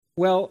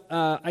Well,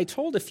 I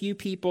told a few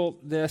people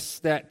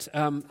that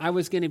I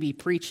was going to be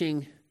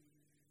preaching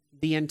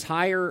the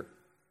entire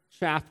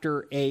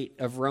chapter 8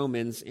 of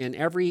Romans, and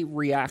every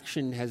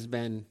reaction has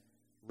been,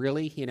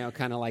 really?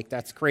 Kind of like,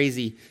 that's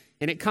crazy.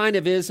 And it kind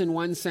of is in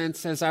one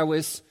sense. As I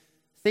was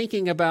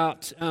thinking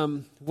about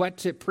what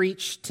to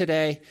preach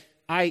today,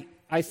 I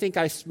think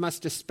I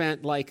must have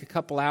spent like a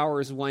couple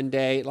hours one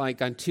day,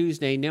 like on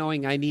Tuesday,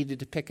 knowing I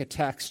needed to pick a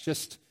text,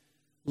 just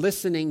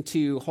listening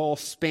to whole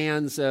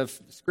spans of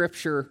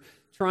Scripture,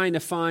 trying to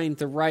find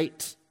the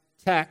right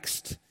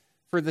text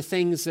for the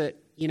things that,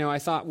 I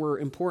thought were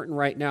important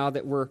right now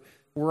that we're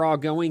all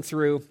going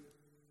through.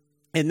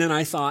 And then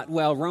I thought,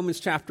 well, Romans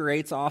chapter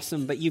 8's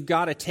awesome, but you've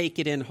got to take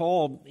it in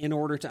whole in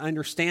order to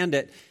understand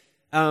it.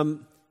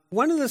 One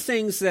of the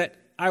things that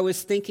I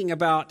was thinking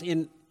about,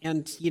 and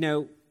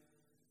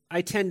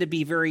I tend to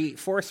be very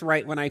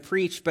forthright when I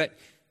preach, but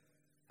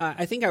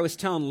I think I was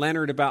telling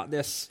Leonard about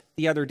this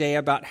the other day,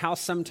 about how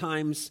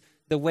sometimes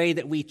the way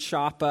that we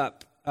chop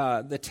up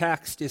the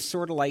text is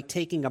sort of like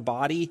taking a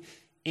body,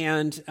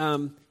 and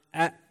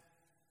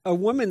a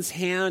woman's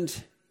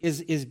hand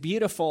is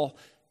beautiful,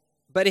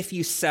 but if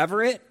you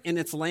sever it and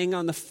it's laying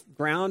on the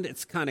ground,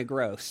 it's kind of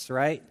gross,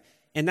 right?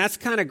 And that's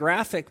kind of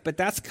graphic, but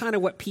that's kind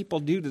of what people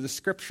do to the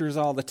Scriptures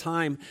all the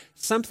time.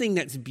 Something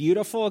that's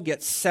beautiful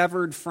gets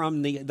severed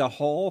from the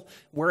whole,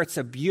 where it's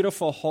a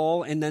beautiful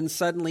whole, and then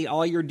suddenly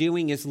all you're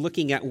doing is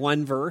looking at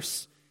one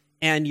verse,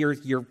 and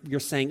you're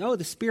saying, oh,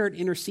 the Spirit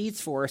intercedes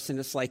for us, and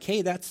it's like,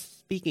 hey, that's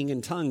speaking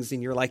in tongues,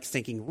 and you're like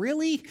thinking,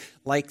 really?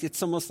 Like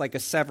it's almost like a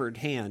severed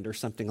hand or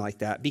something like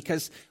that.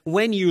 Because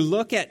when you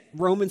look at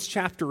Romans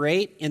chapter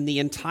 8 and the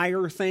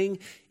entire thing,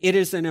 it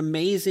is an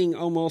amazing,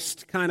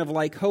 almost kind of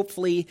like,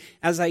 hopefully,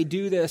 as I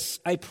do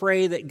this, I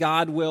pray that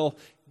God will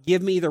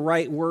give me the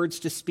right words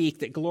to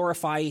speak that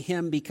glorify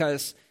Him,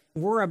 because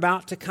we're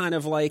about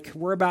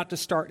to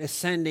start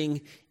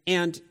ascending,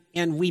 and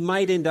we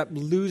might end up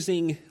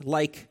losing,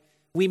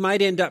 we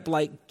might end up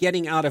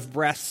getting out of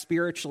breath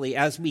spiritually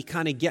as we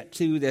kind of get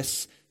to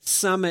this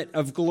summit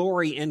of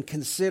glory and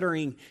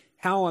considering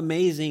how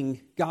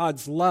amazing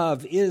God's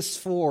love is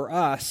for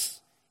us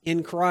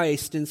in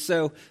Christ. And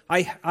so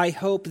I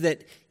hope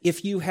that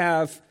if you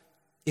have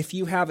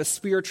a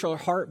spiritual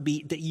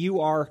heartbeat, that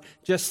you are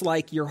just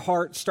like your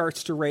heart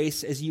starts to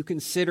race as you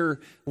consider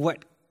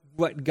what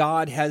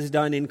God has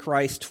done in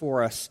Christ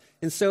for us.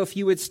 And so if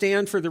you would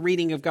stand for the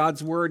reading of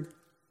God's word,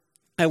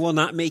 I will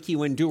not make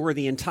you endure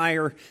the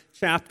entire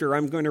chapter.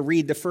 I'm going to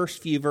read the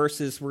first few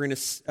verses. We're going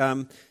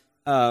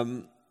to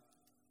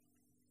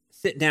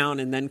sit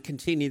down and then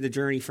continue the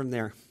journey from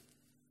there.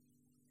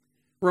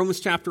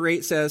 Romans chapter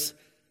 8 says,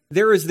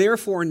 "There is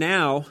therefore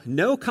now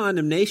no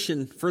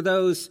condemnation for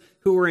those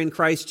who are in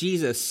Christ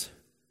Jesus.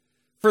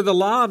 For the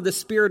law of the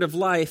Spirit of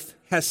life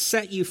has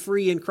set you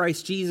free in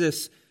Christ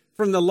Jesus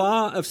from the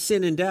law of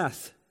sin and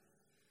death.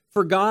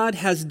 For God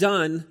has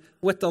done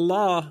what the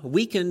law,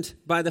 weakened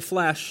by the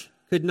flesh,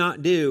 could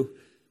not do,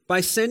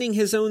 by sending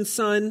His own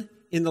Son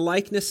in the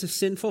likeness of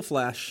sinful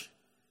flesh.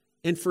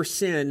 And for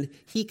sin,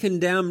 He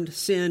condemned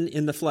sin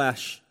in the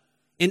flesh,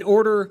 in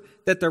order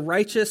that the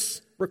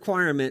righteous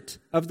requirement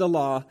of the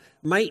law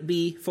might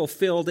be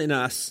fulfilled in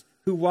us,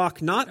 who walk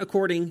not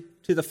according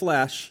to the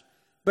flesh,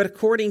 but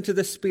according to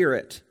the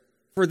Spirit.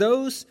 For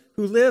those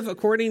who live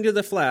according to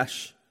the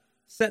flesh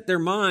set their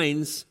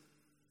minds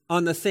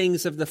on the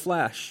things of the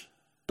flesh,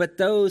 but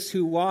those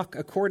who walk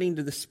according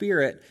to the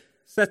Spirit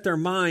set their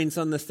minds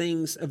on the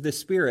things of the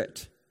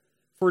Spirit.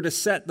 For to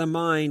set the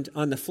mind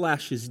on the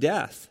flesh is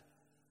death,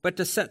 but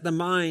to set the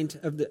mind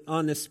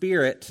on the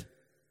Spirit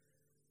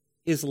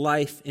is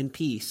life and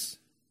peace.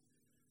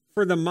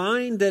 For the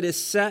mind that is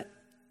set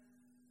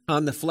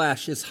on the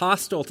flesh is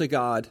hostile to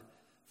God,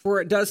 for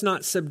it does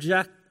not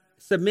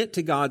submit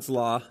to God's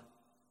law.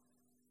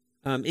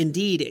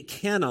 Indeed, it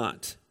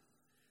cannot.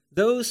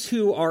 Those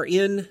who are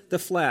in the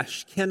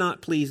flesh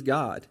cannot please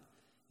God.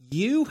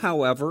 You,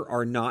 however,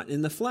 are not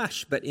in the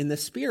flesh, but in the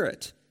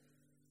Spirit,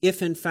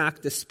 if in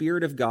fact the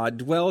Spirit of God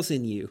dwells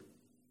in you.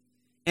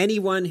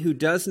 Anyone who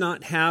does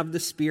not have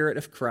the Spirit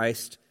of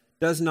Christ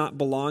does not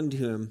belong to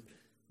Him.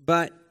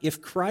 But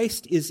if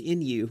Christ is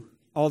in you,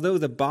 although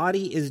the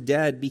body is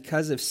dead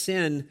because of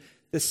sin,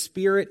 the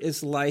Spirit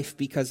is life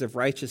because of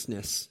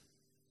righteousness.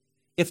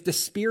 If the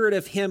Spirit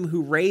of Him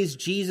who raised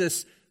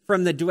Jesus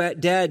from the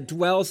dead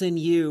dwells in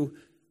you,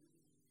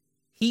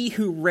 He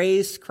who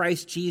raised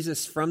Christ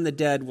Jesus from the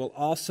dead will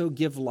also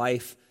give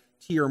life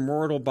to your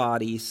mortal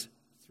bodies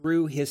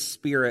through His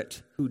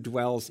Spirit who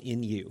dwells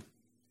in you."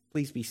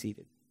 Please be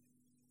seated.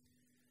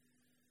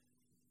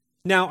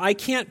 Now, I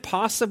can't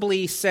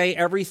possibly say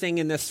everything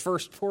in this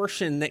first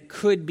portion that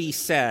could be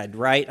said,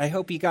 right? I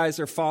hope you guys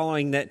are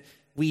following that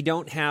we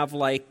don't have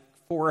 4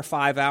 or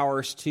 5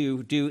 hours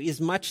to do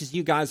as much as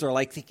you guys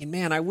are thinking,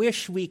 man, I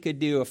wish we could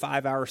do a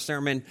 5-hour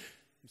sermon.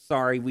 I'm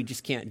sorry, we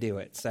just can't do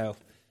it. So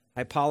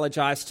I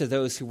apologize to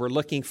those who were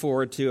looking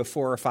forward to a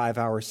 4 or 5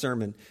 hour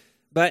sermon.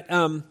 But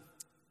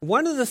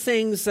one of the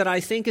things that I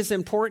think is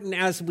important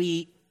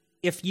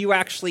if you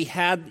actually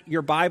had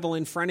your Bible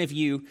in front of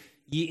you,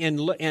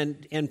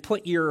 and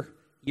put your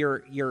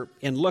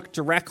and look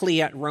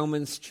directly at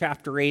Romans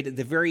chapter 8 at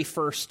the very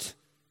first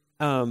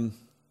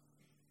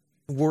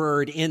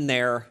word in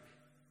there,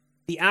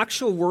 the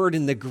actual word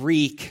in the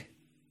Greek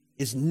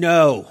is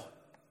no.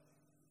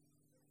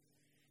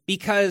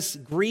 Because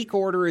Greek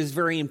order is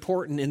very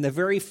important, and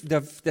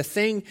the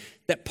thing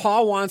that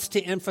Paul wants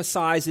to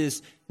emphasize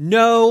is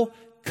no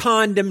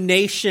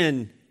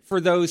condemnation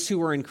for those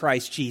who are in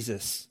Christ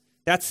Jesus.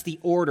 That's the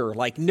order.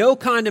 Like, no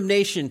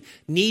condemnation.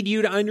 Need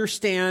you to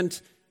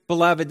understand,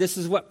 beloved, this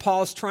is what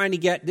Paul's trying to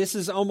get. This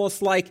is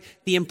almost like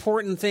the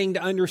important thing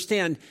to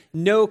understand.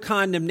 No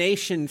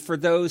condemnation for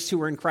those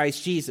who are in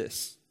Christ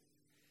Jesus.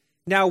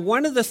 Now,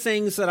 one of the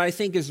things that I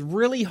think is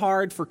really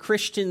hard for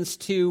Christians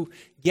to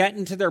get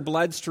into their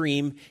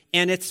bloodstream,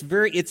 and it's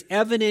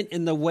evident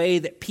in the way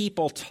that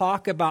people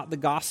talk about the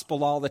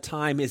gospel all the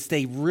time, is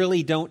they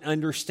really don't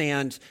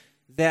understand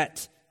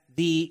that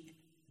the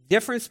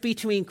difference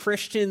between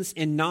Christians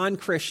and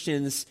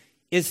non-Christians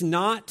is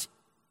not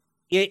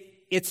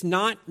it's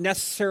not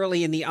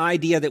necessarily in the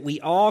idea that we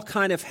all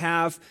kind of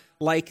have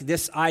like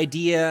this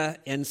idea,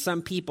 and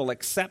some people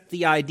accept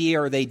the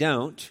idea or they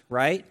don't,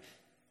 right?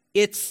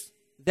 It's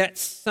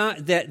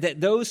that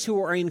those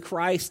who are in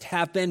Christ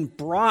have been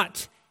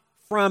brought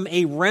from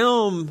a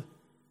realm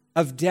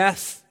of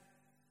death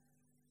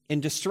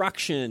and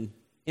destruction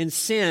and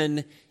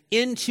sin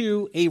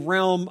into a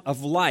realm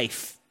of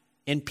life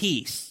and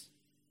peace.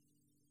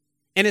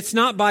 And it's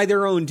not by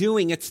their own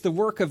doing, it's the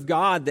work of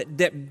God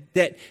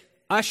that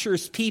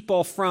ushers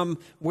people from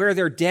where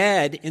they're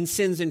dead in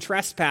sins and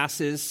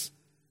trespasses,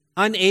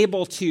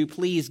 unable to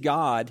please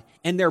God,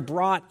 and they're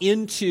brought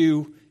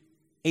into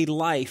a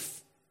life,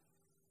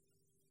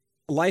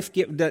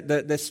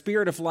 the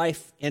spirit of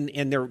life,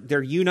 and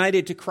they're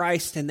united to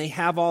Christ, and they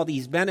have all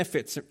these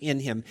benefits in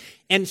Him.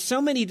 And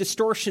so many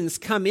distortions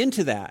come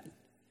into that.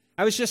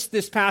 I was just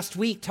this past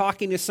week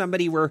talking to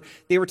somebody where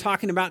they were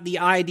talking about the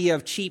idea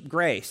of cheap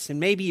grace. And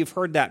maybe you've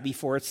heard that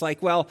before. It's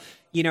like, well,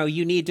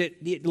 you need to,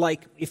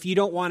 like, if you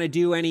don't want to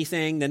do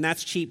anything, then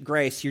that's cheap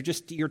grace.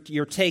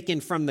 You're taken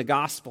from the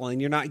gospel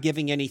and you're not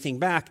giving anything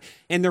back.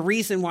 And the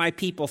reason why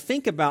people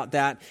think about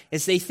that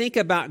is they think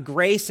about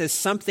grace as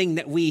something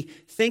that we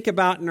think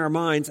about in our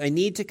minds. I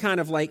need to kind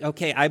of like,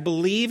 okay, I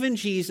believe in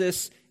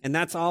Jesus, and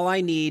that's all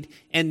I need.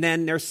 And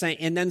then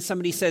then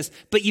somebody says,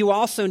 but you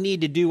also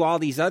need to do all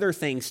these other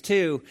things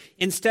too.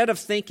 Instead of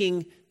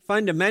thinking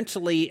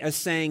fundamentally as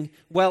saying,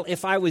 well,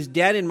 if I was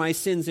dead in my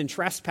sins and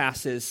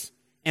trespasses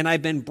and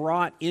I've been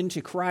brought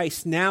into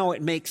Christ, now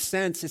it makes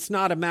sense. It's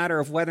not a matter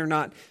of whether or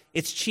not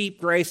it's cheap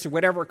grace or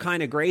whatever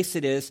kind of grace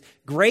it is.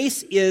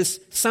 Grace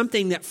is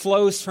something that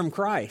flows from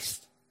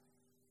Christ.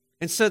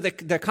 And so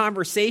the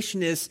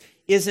conversation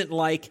isn't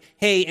like,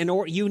 hey,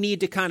 you need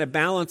to kind of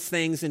balance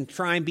things and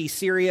try and be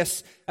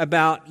serious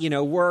about,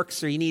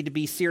 works, or you need to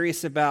be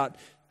serious about,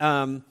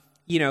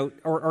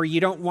 or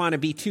you don't want to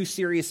be too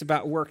serious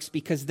about works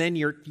because then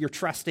you're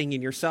trusting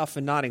in yourself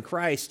and not in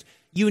Christ.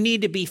 You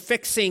need to be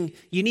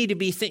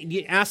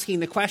asking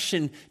the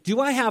question, do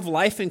I have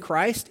life in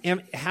Christ?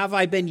 Have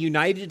I been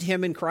united to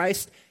Him in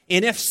Christ?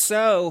 And if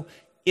so,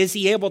 is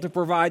He able to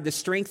provide the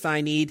strength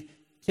I need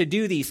to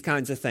do these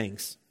kinds of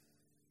things?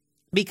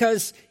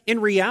 Because in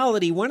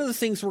reality, one of the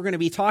things we're going to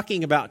be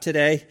talking about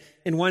today,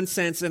 in one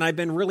sense, and I've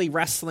been really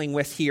wrestling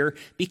with here,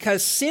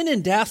 because sin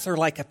and death are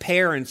like a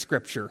pair in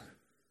Scripture.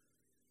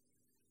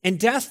 And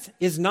death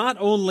is not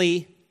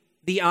only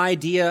the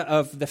idea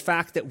of the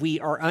fact that we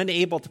are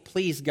unable to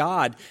please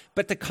God,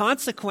 but the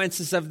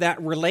consequences of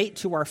that relate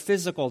to our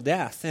physical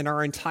death and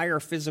our entire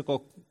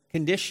physical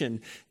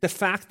condition. The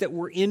fact that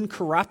we're in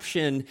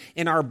corruption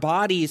and our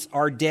bodies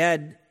are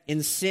dead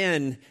in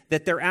sin,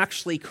 that they're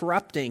actually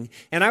corrupting.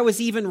 And I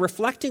was even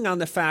reflecting on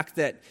the fact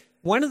that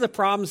one of the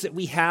problems that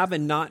we have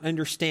in not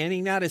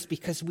understanding that is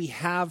because we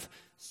have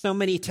so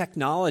many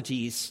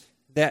technologies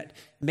that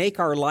make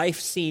our life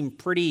seem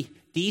pretty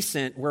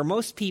decent, where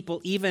most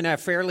people, even at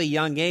a fairly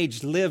young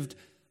age, lived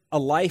a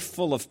life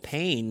full of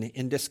pain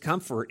and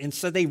discomfort. And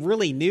so they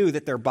really knew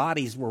that their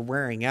bodies were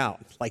wearing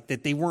out, like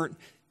that they were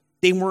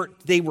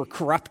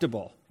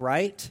corruptible,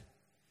 right?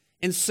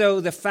 And so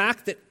the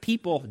fact that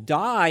people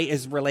die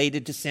is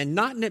related to sin,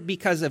 not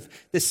because of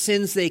the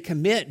sins they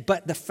commit,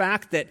 but the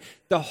fact that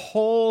the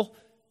whole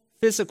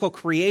physical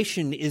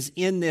creation is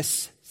in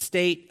this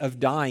state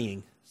of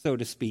dying, so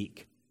to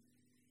speak.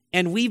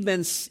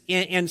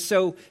 And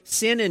so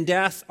sin and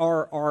death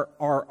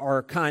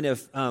are kind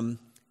of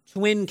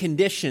twin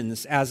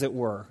conditions, as it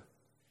were.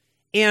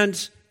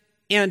 And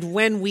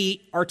when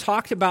we are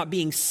talked about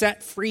being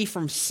set free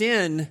from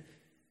sin,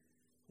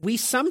 we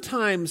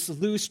sometimes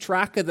lose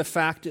track of the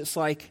fact it's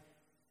like,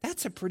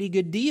 that's a pretty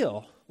good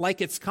deal,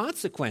 like its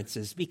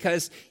consequences,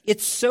 because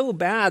it's so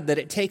bad that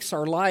it takes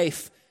our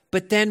life.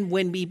 But then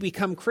when we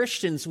become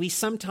Christians, we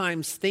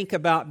sometimes think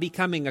about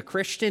becoming a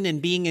Christian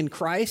and being in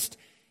Christ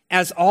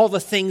as all the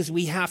things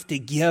we have to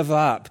give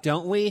up,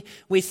 don't we?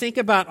 We think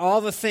about all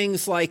the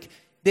things like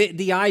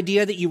the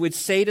idea that you would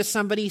say to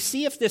somebody,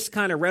 see if this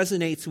kind of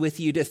resonates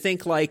with you, to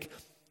think like,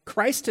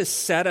 Christ has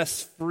set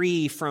us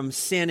free from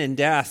sin and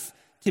death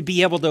to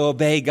be able to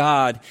obey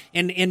God.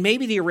 And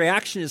maybe the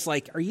reaction is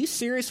like, are you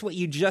serious? What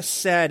you just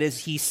said is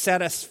he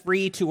set us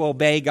free to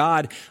obey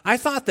God. I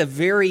thought the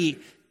very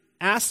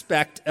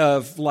aspect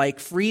of like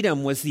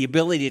freedom was the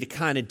ability to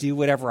kind of do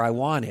whatever I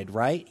wanted,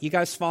 right? You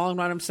guys following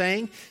what I'm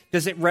saying?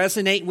 Does it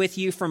resonate with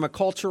you from a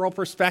cultural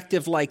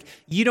perspective? Like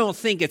you don't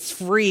think it's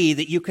free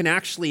that you can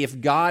actually,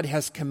 if God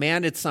has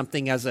commanded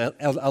something as a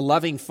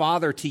loving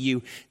father to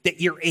you,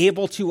 that you're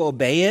able to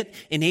obey it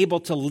and able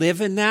to live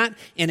in that,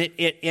 and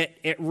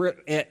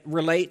it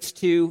relates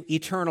to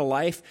eternal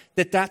life,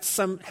 that's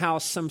somehow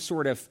some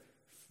sort of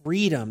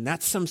freedom.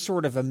 That's some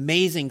sort of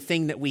amazing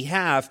thing that we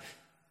have.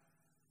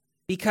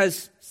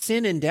 Because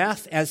sin and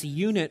death as a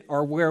unit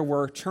are where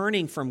we're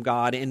turning from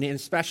God, and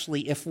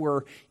especially if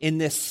we're in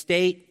this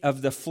state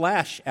of the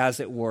flesh,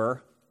 as it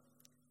were.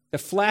 The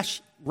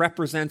flesh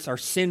represents our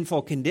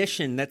sinful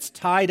condition that's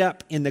tied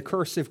up in the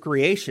curse of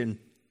creation.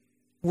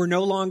 We're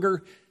no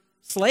longer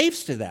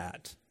slaves to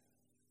that.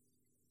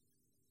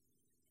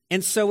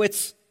 And so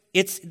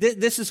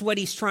this is what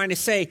he's trying to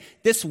say.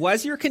 This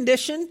was your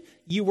condition.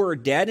 You were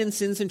dead in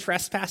sins and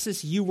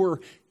trespasses. You were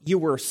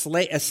a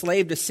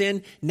slave to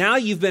sin. Now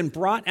you've been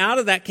brought out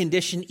of that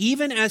condition.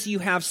 Even as you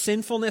have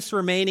sinfulness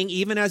remaining,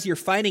 even as you're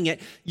fighting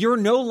it, you're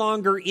no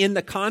longer in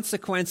the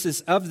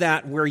consequences of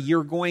that where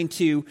you're going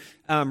to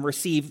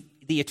receive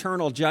the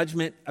eternal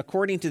judgment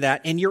according to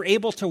that. And you're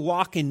able to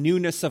walk in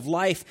newness of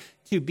life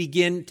to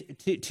begin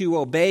to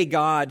obey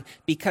God,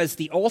 because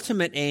the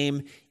ultimate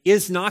aim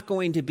is not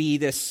going to be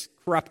this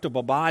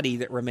corruptible body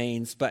that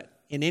remains, but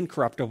an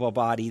incorruptible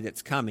body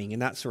that's coming,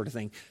 and that sort of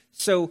thing.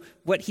 So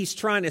what he's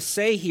trying to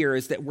say here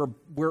is that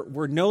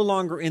we're no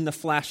longer in the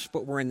flesh,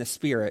 but we're in the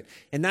Spirit.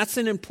 And that's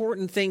an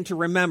important thing to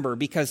remember,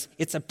 because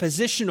it's a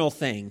positional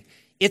thing.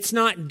 It's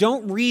not,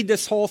 don't read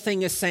this whole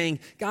thing as saying,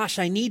 gosh,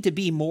 I need to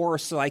be more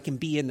so I can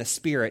be in the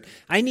Spirit.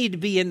 I need to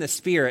be in the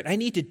Spirit. I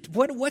need to,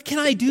 what can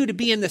I do to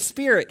be in the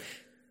Spirit?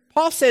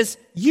 Paul says,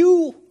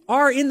 you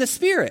are in the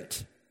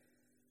Spirit.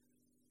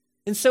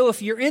 And so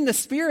if you're in the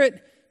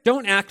Spirit,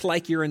 don't act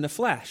like you're in the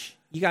flesh.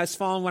 You guys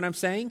following what I'm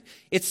saying?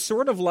 It's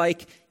sort of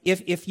like,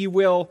 if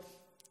you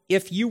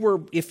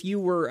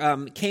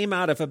came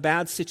out of a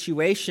bad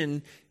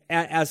situation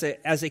as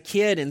a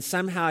kid, and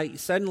somehow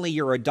suddenly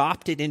you're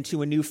adopted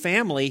into a new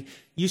family,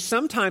 you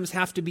sometimes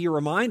have to be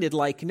reminded,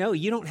 like, no,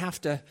 you're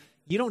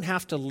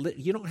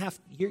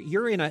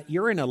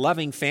in a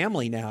loving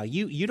family now.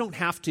 You don't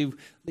have to.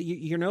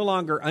 You're no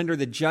longer under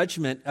the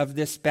judgment of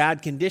this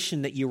bad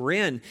condition that you were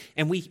in,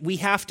 and we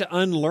have to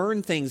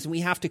unlearn things, and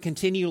we have to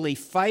continually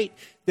fight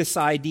this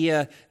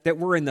idea that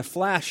we're in the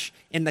flesh.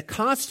 And the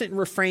constant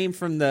refrain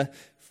from the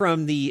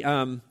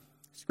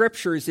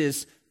scriptures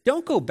is,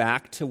 don't go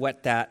back to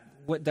what that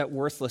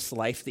worthless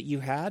life that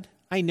you had.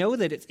 I know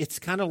that it's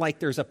kind of like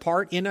there's a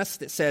part in us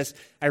that says,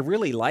 I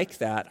really like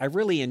that. I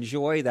really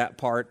enjoy that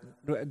part,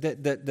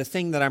 the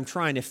thing that I'm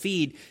trying to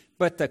feed.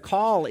 But the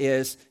call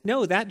is,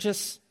 no, that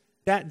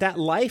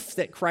life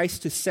that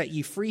Christ has set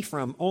you free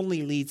from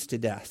only leads to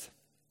death.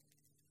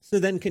 So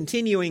then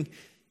continuing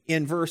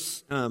in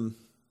verse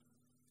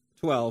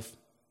 12,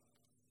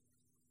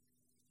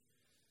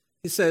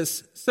 he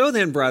says, so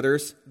then,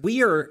 brothers,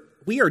 we are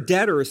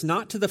debtors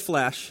not to the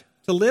flesh,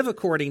 to live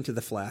according to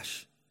the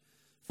flesh.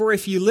 For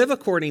if you live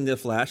according to the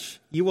flesh,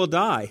 you will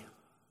die.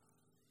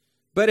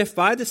 But if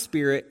by the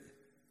Spirit,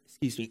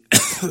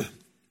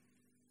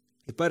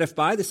 but if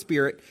by the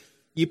Spirit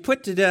you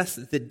put to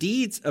death the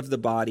deeds of the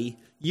body,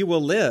 you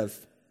will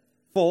live.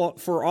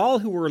 For all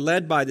who are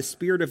led by the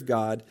Spirit of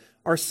God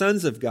are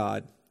sons of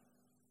God.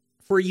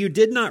 For you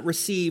did not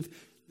receive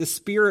the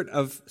spirit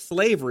of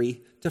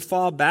slavery to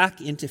fall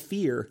back into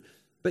fear,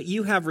 but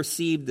you have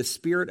received the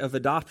Spirit of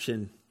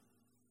adoption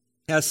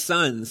as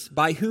sons,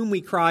 by whom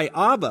we cry,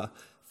 Abba,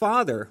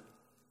 Father.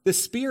 The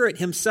Spirit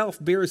himself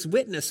bears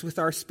witness with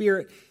our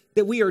spirit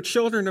that we are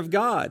children of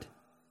God.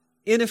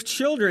 And if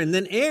children,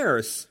 then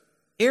heirs,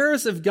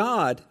 heirs of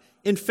God,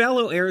 and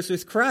fellow heirs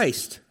with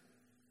Christ,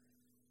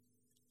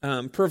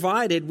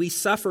 provided we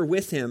suffer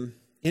with him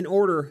in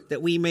order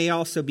that we may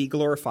also be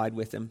glorified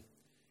with him.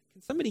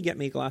 Can somebody get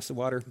me a glass of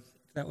water?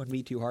 That wouldn't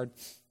be too hard.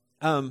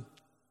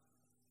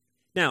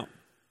 Now,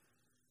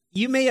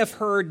 you may have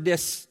heard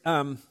this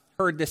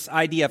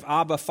idea of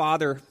Abba,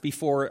 Father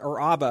before,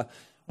 or Abba.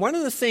 One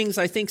of the things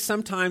I think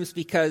sometimes,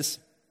 because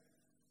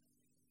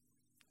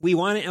we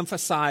want to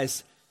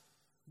emphasize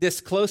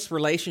this close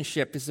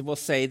relationship, is that we'll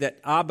say that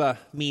Abba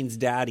means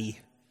daddy.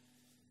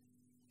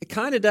 It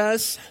kind of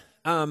does,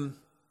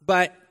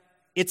 but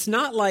it's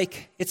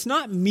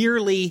not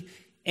merely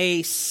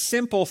a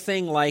simple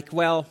thing like,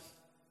 well,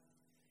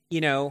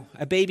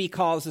 a baby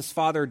calls his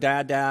father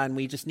dada, and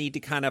we just need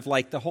to kind of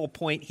like, the whole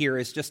point here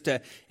is just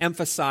to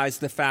emphasize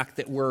the fact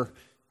that we're,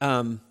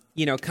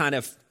 kind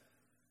of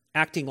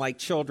acting like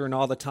children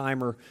all the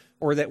time,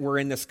 or that we're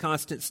in this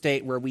constant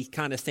state where we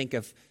kind of think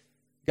of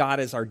God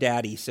as our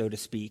daddy, so to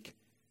speak.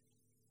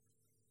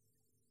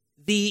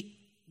 The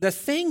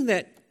thing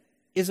that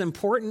is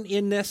important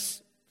in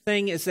this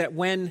thing is that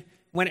when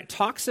it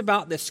talks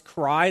about this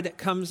cry that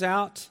comes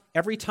out,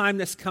 every time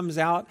this comes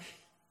out,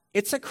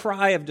 it's a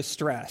cry of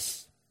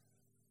distress.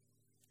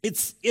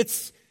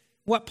 It's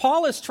what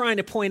Paul is trying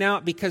to point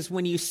out, because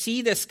when you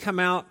see this come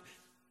out,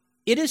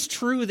 it is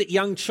true that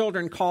young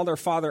children call their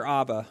father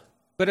Abba,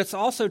 but it's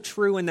also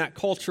true in that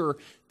culture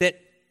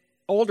that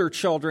older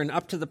children,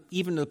 up to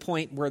even to the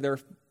point where their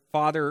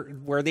father,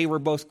 where they were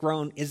both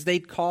grown, is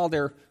they'd call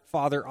their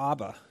father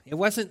Abba. It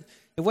wasn't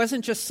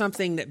just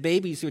something that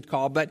babies would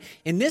call, but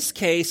in this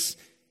case,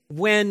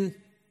 when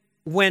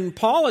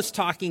Paul is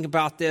talking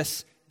about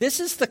this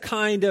is the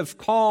kind of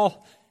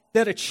call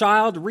that a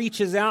child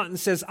reaches out and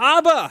says,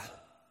 Abba,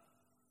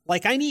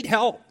 like, I need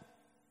help.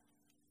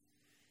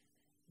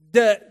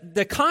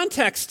 The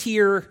context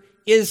here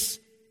is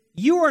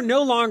you are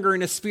no longer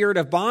in a spirit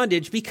of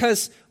bondage,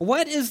 because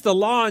what is the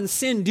law and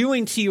sin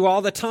doing to you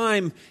all the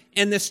time,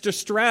 and this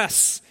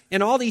distress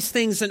and all these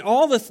things and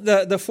all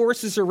the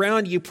forces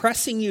around you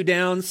pressing you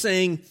down,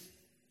 saying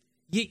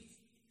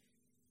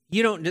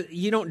you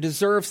don't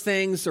deserve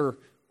things, or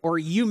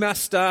you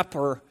messed up,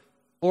 or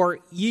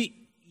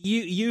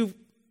you're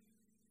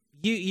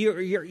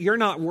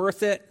not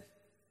worth it.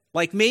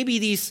 Like maybe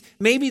this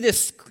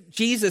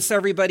Jesus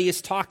everybody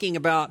is talking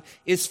about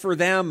is for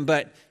them,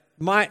 but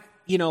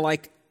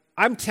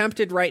I'm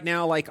tempted right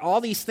now, like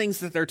all these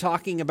things that they're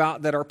talking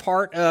about that are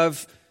part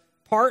of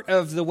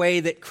the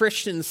way that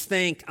Christians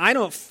think, I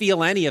don't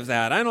feel any of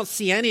that. I don't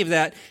see any of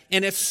that.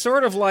 And it's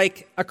sort of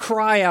like a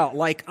cry out,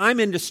 like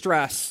I'm in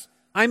distress,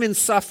 I'm in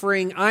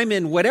suffering, I'm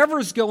in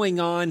whatever's going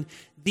on.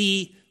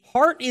 The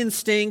heart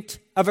instinct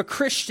of a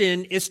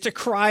Christian is to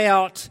cry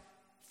out,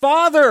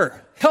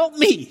 Father, help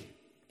me.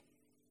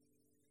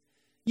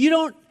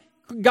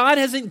 God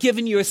hasn't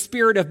given you a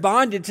spirit of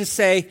bondage to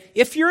say,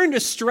 if you're in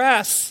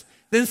distress,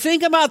 then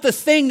think about the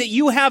thing that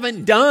you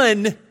haven't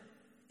done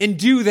and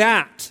do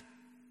that.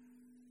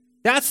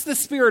 That's the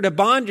spirit of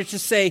bondage, to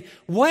say,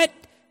 what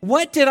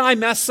did I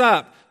mess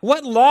up?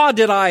 What law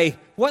did I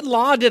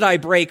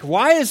break?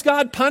 Why is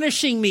God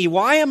punishing me?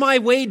 Why am I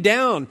weighed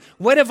down?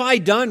 What have I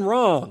done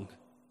wrong?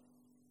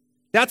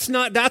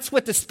 That's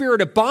what the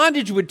spirit of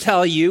bondage would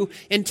tell you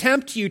and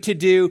tempt you to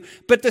do.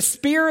 But the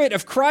Spirit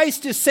of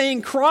Christ is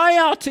saying, cry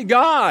out to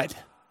God.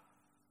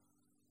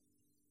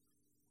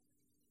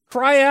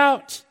 Cry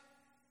out.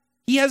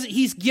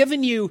 He's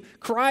given you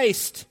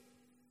Christ.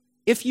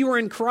 If you are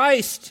in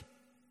Christ,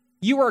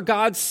 you are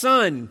God's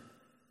son.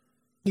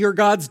 You're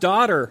God's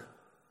daughter.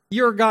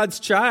 You're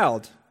God's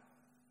child.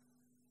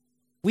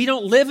 We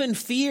don't live in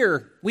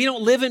fear. We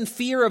don't live in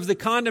fear of the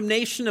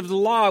condemnation of the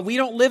law. We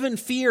don't live in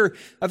fear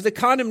of the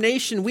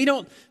condemnation. We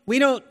don't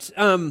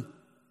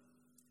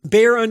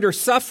bear under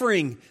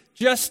suffering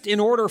just in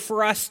order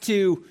for us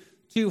to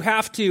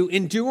have to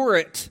endure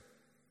it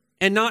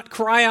and not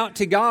cry out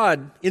to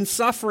God in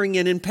suffering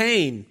and in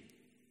pain.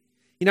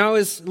 I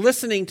was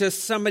listening to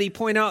somebody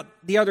point out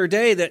the other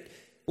day that,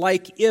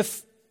 like,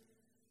 if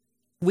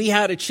we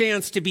had a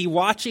chance to be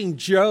watching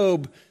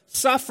Job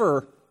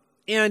suffer,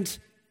 and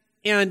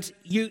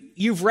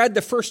you've read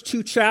the first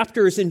 2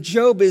 chapters, and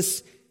Job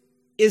is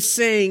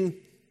saying,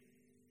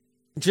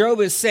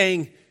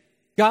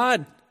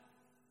 God,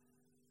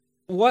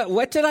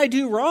 what did I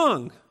do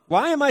wrong?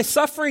 Why am I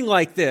suffering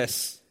like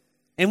this?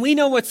 And we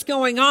know what's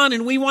going on,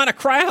 and we want to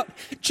cry out,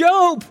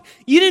 Job,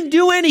 you didn't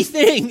do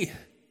anything.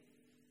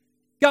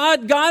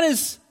 God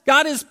is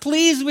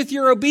pleased with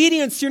your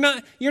obedience.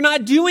 You're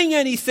not doing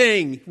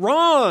anything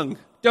wrong.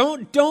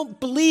 Don't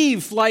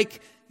believe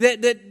like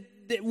that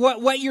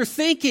what you're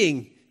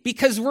thinking,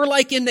 because we're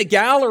like in the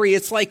gallery.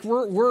 It's like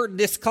we're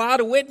this cloud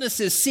of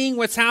witnesses seeing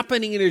what's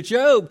happening to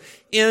Job.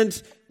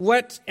 And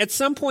what at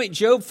some point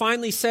Job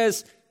finally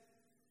says,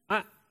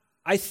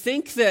 I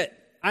think that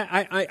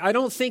I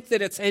don't think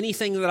that it's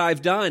anything that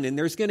I've done, and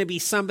there's going to be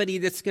somebody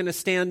that's going to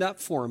stand up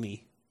for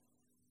me.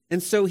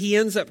 And so he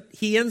ends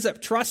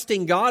up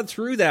trusting God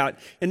through that.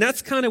 And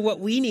that's kind of what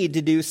we need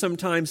to do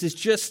sometimes, is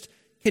just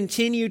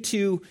continue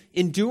to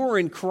endure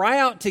and cry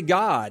out to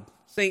God,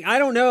 saying, I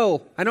don't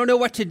know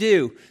what to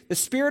do. The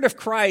Spirit of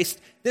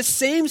Christ, this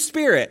same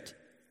Spirit,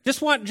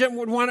 just want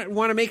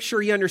to make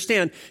sure you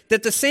understand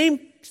that the same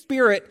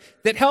Spirit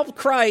that helped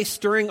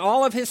Christ during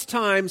all of his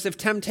times of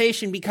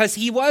temptation, because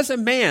he was a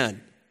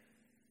man,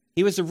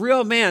 he was a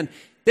real man,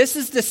 this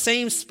is the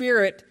same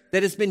Spirit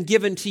that has been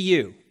given to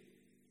you.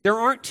 There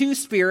aren't 2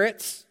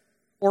 spirits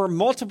or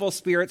multiple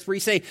spirits where you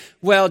say,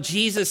 well,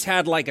 Jesus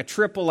had like a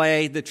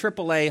AAA, the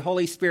AAA,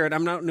 Holy Spirit.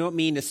 I'm not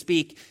mean to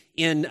speak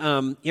in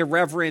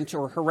irreverent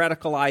or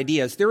heretical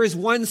ideas. There is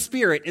one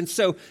Spirit. And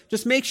so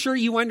just make sure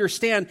you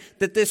understand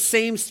that this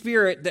same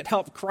Spirit that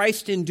helped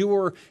Christ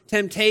endure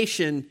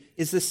temptation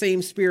is the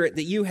same Spirit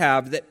that you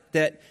have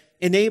that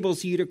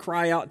enables you to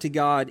cry out to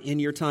God in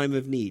your time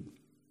of need.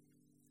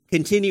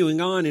 Continuing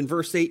on in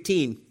verse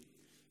 18,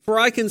 for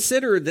I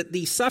consider that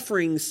the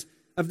sufferings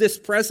of this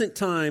present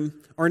time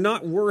are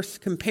not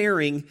worth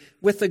comparing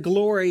with the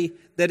glory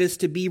that is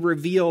to be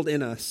revealed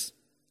to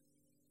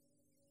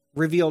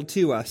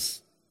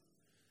us.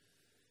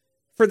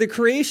 For the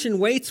creation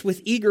waits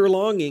with eager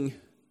longing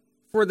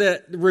for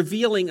the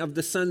revealing of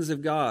the sons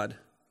of God.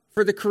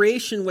 For the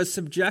creation was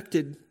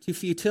subjected to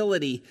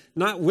futility,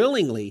 not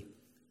willingly,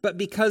 but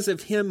because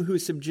of him who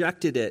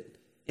subjected it,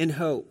 in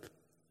hope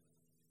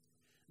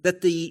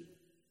that the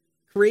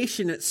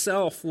creation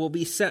itself will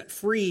be set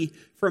free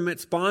from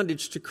its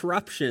bondage to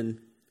corruption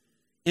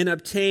and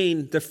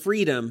obtain the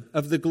freedom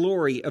of the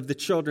glory of the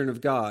children of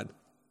God.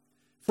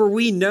 For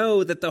we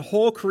know that the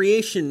whole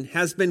creation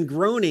has been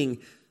groaning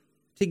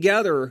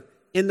together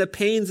in the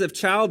pains of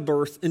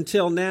childbirth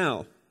until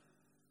now.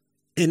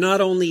 And not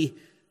only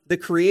the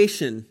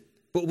creation,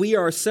 but we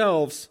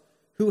ourselves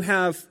who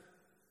have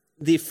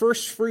the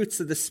first fruits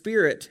of the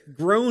Spirit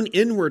groan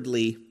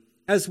inwardly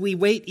as we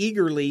wait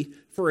eagerly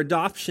for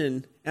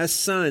adoption as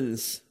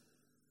sons,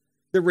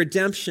 the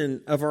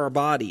redemption of our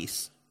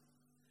bodies.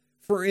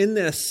 For in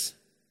this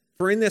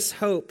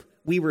hope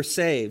we were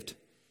saved.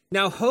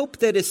 Now hope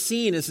that is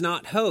seen is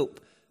not hope,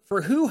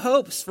 for who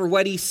hopes for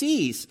what he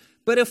sees?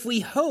 But if we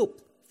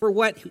hope for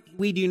what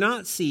we do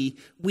not see,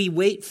 we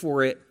wait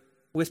for it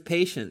with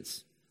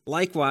patience.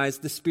 Likewise,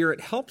 the Spirit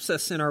helps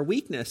us in our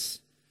weakness,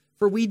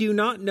 for we do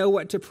not know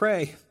what to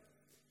pray.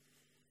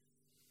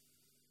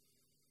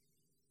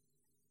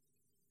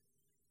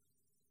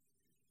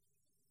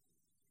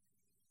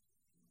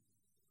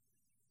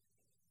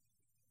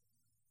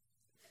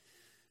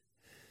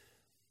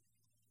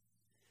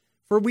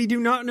 For we do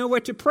not know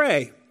what to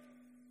pray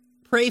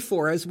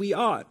for as we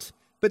ought.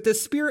 But the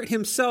Spirit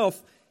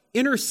himself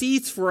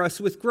intercedes for us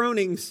with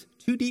groanings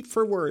too deep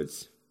for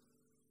words.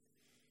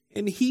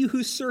 And he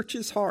who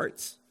searches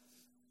hearts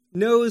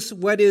knows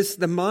what is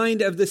the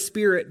mind of the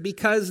Spirit,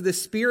 because the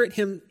Spirit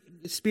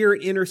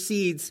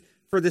intercedes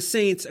for the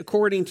saints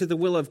according to the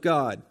will of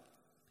God.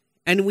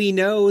 And we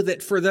know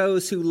that for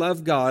those who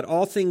love God,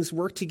 all things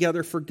work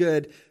together for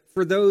good,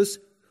 for those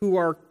who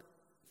are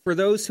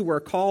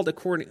called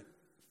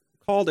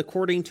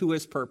according to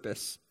his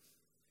purpose.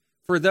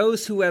 For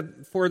those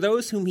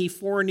whom he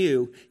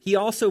foreknew, he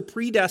also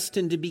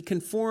predestined to be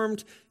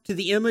conformed to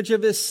the image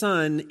of his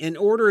Son, in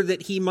order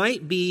that he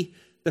might be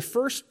the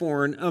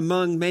firstborn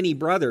among many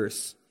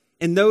brothers.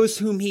 And those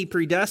whom he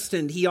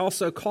predestined, he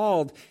also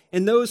called.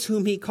 And those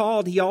whom he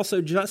called, he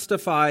also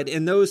justified.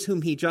 And those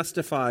whom he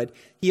justified,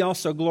 he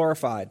also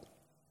glorified.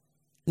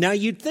 Now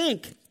you'd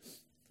think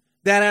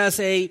that as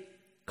a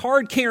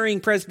card-carrying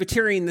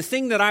Presbyterian, the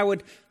thing that I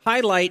would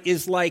highlight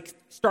is like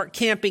start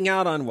camping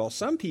out on, well,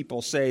 some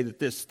people say that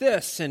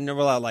this, and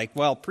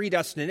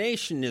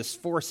predestination is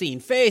foreseen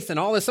faith and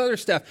all this other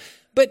stuff.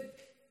 But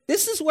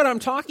this is what I'm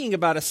talking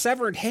about, a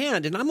severed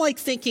hand. And I'm like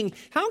thinking,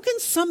 how can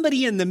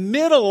somebody in the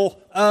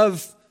middle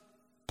of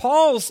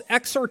Paul's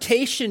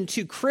exhortation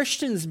to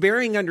Christians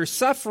bearing under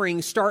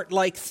suffering start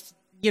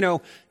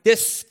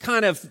this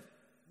kind of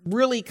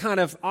really kind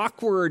of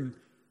awkward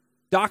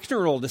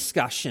doctrinal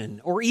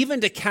discussion, or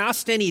even to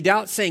cast any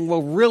doubt saying,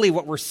 well, really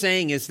what we're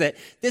saying is that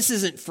this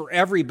isn't for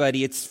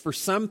everybody, it's for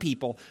some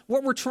people.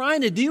 What we're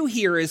trying to do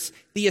here is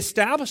the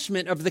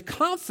establishment of the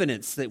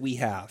confidence that we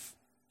have.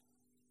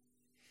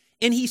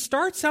 And he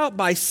starts out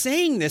by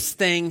saying this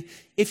thing,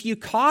 if you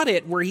caught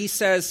it, where he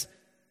says,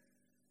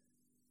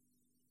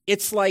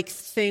 it's like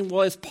saying,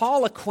 well, is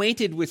Paul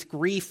acquainted with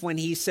grief when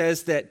he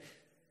says that,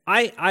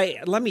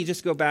 let me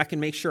just go back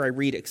and make sure I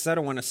read it, because I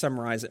don't want to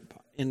summarize it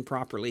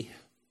improperly.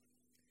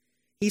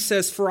 He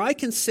says, for I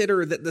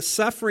consider that the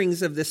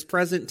sufferings of this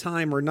present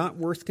time are not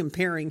worth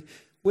comparing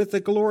with the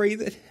glory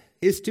that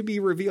is to be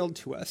revealed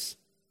to us.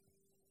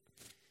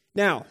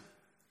 Now,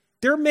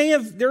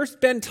 there's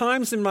been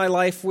times in my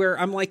life where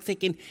I'm like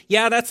thinking,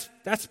 yeah,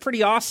 that's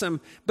pretty awesome.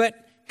 But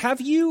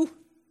have you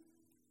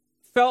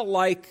felt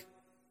like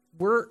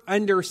we're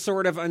under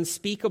sort of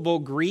unspeakable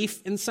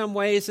grief in some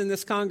ways in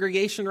this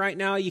congregation right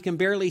now? You can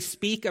barely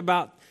speak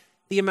about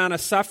the amount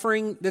of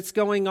suffering that's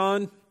going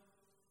on.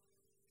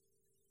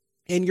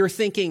 And you're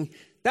thinking,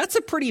 that's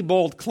a pretty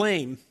bold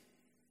claim.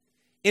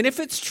 And if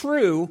it's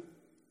true,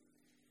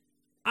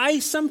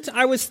 I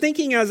was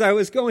thinking as I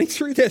was going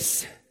through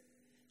this,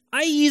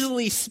 I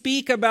easily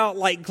speak about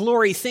like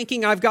glory,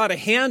 thinking I've got a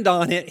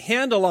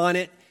handle on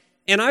it.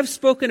 And I've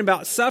spoken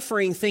about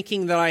suffering,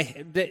 thinking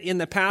that in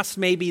the past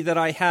maybe that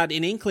I had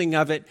an inkling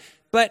of it.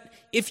 But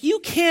if you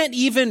can't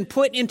even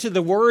put into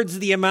the words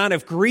the amount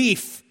of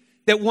grief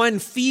that one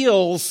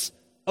feels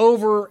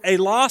over a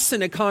loss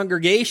in a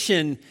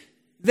congregation,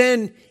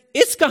 then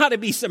it's got to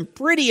be some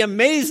pretty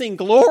amazing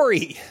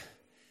glory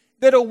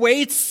that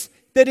awaits,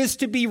 that is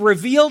to be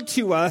revealed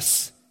to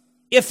us.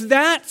 If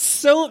that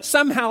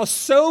somehow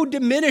so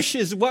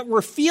diminishes what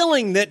we're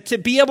feeling, that to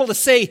be able to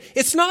say,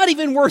 it's not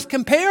even worth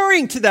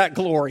comparing to that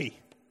glory.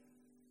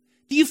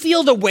 Do you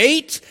feel the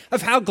weight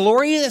of how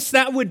glorious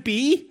that would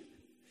be?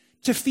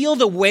 To feel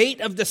the weight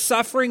of the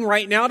suffering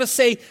right now, to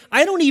say,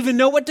 I don't even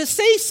know what to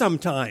say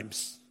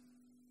sometimes.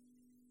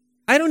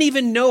 I don't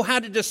even know how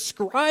to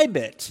describe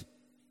it.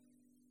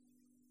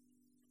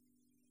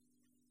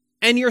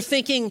 And you're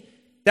thinking,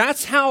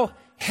 that's how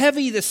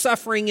heavy the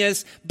suffering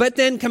is, but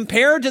then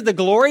compared to the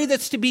glory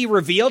that's to be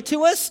revealed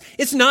to us,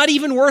 it's not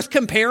even worth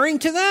comparing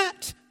to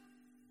that.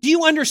 Do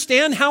you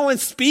understand how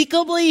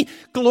unspeakably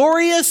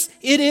glorious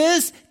it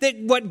is that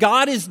what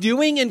God is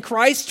doing in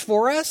Christ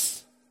for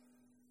us?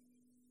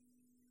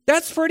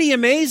 That's pretty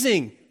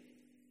amazing.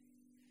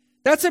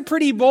 That's a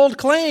pretty bold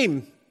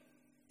claim.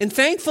 And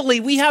thankfully,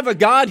 we have a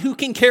God who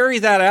can carry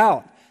that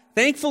out.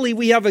 Thankfully,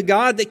 we have a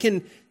God that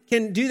can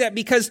do that,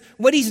 because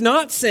what he's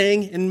not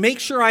saying, and make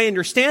sure I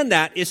understand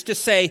that, is to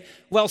say,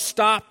 well,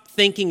 stop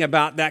thinking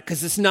about that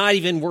because it's not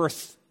even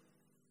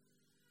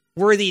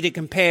worthy to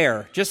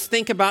compare. Just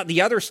think about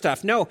the other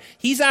stuff. No,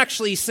 he's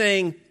actually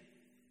saying,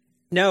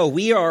 no,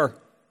 we are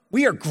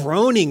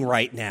groaning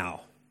right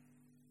now.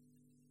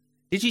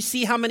 Did you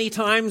see how many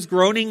times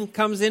groaning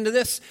comes into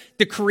this?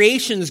 The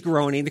creation's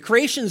groaning. The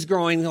creation's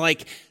groaning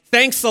like,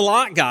 thanks a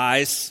lot,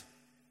 guys.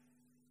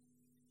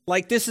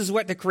 Like, this is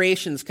what the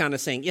creation's kind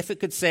of saying, if it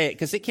could say it,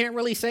 because it can't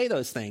really say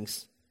those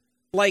things.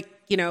 Like,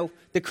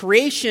 the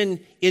creation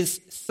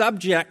is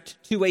subject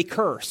to a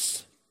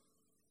curse.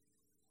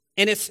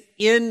 And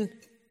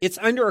it's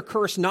under a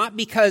curse, not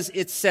because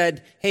it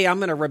said, hey, I'm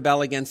going to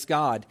rebel against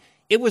God.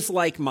 It was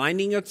like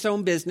minding its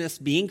own business,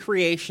 being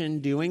creation,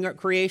 doing what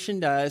creation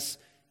does.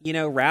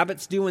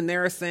 Rabbits doing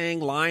their thing,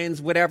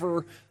 lions,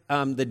 whatever,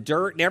 the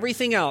dirt and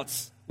everything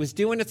else was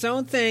doing its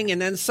own thing.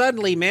 And then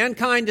suddenly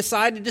mankind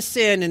decided to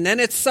sin, and then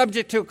it's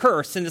subject to a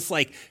curse. And it's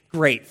like,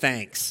 great,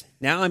 thanks.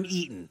 Now I'm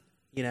eaten,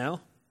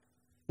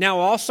 Now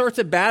all sorts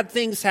of bad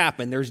things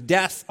happen. There's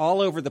death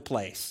all over the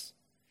place.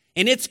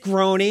 And it's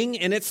groaning,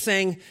 and it's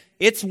saying,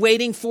 it's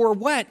waiting for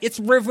what? It's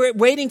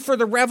waiting for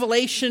the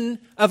revelation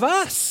of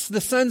us,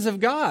 the sons of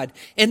God.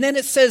 And then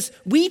it says,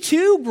 we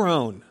too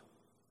groan.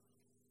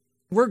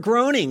 We're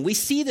groaning. We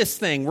see this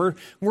thing.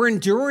 We're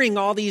enduring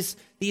all these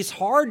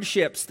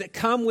hardships that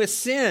come with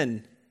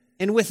sin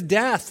and with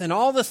death and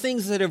all the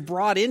things that have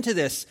brought into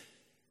this.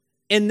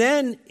 And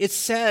then it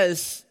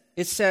says,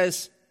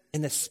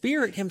 and the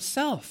Spirit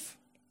himself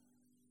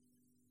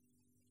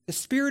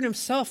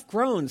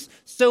groans.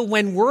 So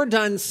when we're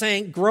done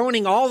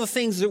groaning all the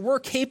things that we're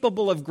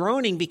capable of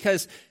groaning,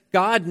 because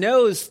God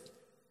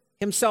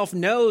himself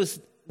knows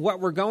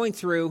what we're going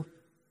through,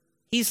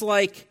 he's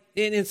like,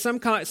 and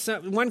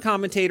one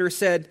commentator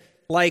said,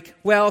 like,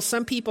 well,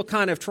 some people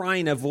kind of try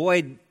and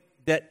avoid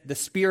that the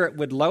Spirit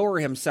would lower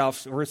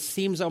himself, or it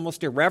seems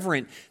almost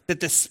irreverent that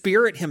the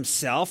Spirit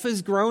himself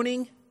is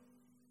groaning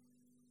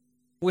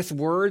with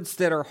words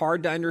that are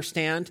hard to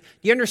understand.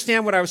 Do you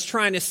understand what I was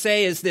trying to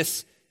say is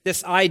this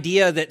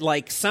idea that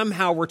like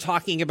somehow we're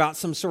talking about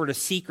some sort of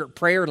secret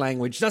prayer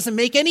language doesn't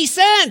make any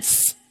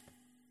sense.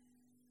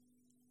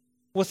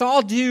 With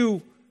all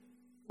due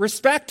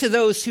respect to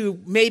those who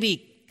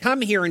maybe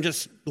come here and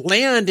just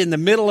land in the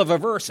middle of a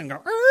verse and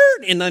go,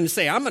 and then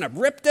say, I'm going to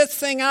rip this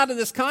thing out of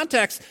this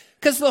context.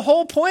 Because the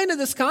whole point of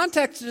this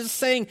context is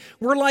saying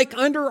we're like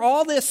under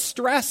all this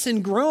stress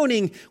and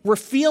groaning. We're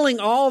feeling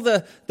all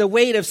the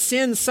weight of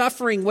sin,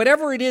 suffering,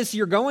 whatever it is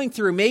you're going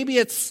through. Maybe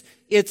it's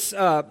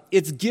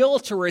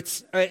guilt, or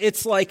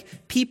it's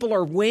like people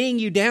are weighing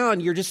you down.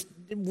 You're just,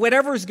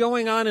 whatever's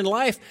going on in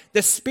life.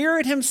 The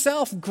Spirit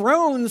himself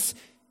groans.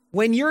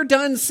 When you're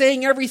done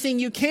saying everything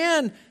you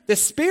can, the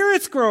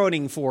Spirit's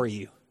groaning for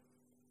you.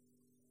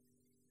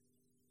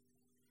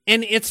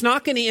 And it's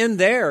not going to end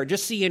there,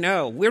 just so you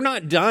know. We're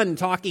not done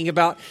talking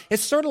about,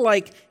 it's sort of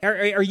like,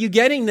 are you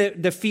getting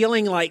the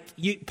feeling like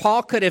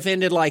Paul could have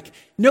ended like,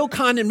 no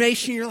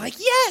condemnation? You're like,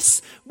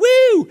 yes,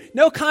 woo,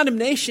 no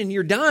condemnation,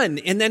 you're done.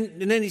 And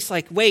then he's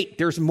like, wait,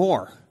 there's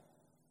more.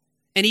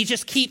 And he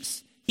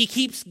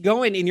keeps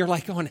going, and you're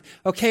like going,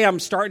 okay, I'm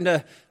starting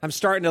to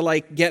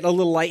like get a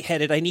little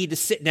lightheaded. I need to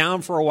sit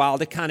down for a while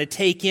to kind of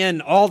take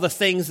in all the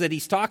things that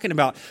he's talking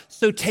about.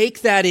 So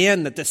take that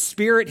in, that the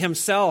Spirit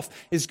himself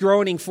is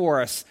groaning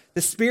for us.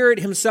 The Spirit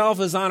himself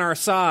is on our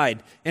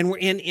side, and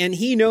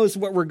he knows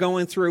what we're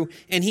going through.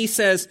 And he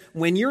says,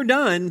 when you're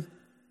done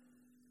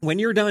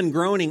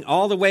groaning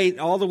all the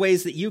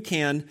ways that you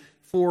can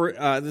for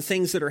the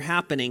things that are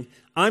happening,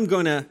 I'm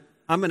gonna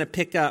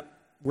pick up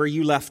where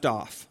you left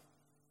off.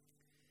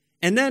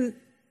 And then,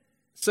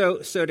 so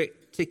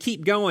to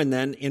keep going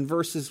then, in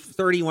verses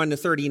 31 to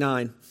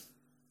 39,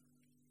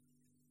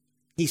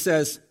 he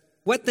says,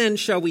 what then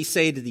shall we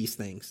say to these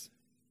things?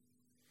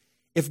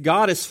 If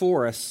God is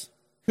for us,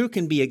 who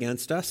can be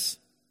against us?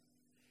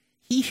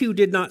 He who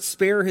did not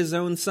spare his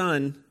own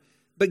Son,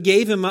 but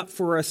gave him up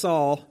for us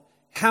all,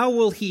 how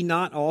will he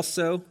not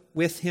also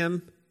with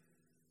him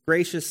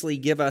graciously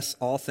give us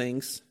all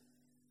things?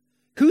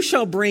 Who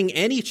shall bring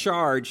any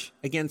charge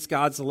against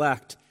God's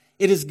elect?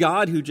 It is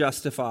God who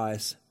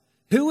justifies.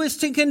 Who is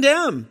to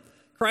condemn?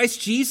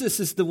 Christ Jesus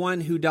is the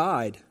one who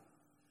died.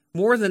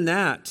 More than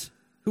that,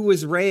 who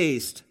was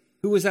raised,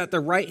 who was at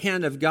the right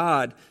hand of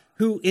God,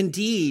 who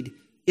indeed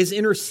is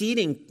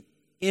interceding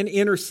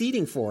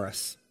for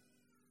us.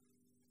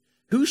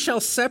 Who shall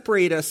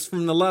separate us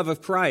from the love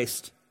of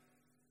Christ?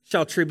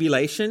 Shall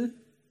tribulation,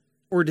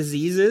 or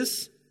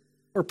diseases,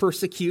 or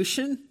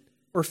persecution,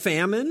 or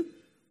famine,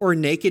 or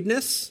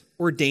nakedness,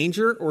 or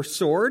danger, or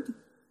sword?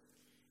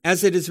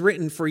 As it is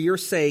written, for your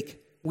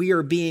sake we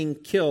are being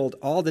killed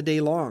all the day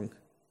long.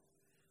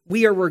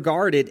 we are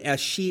regarded as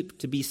sheep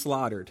to be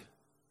slaughtered.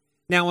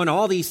 Now in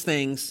all these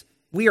things,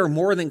 we are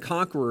more than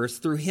conquerors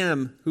through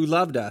him who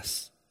loved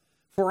us.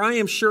 For I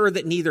am sure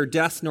that neither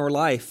death nor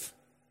life,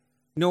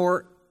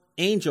 nor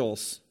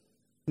angels,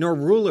 nor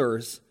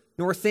rulers,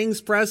 nor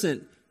things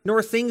present,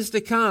 nor things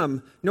to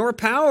come, nor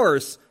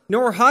powers,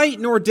 nor height,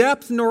 nor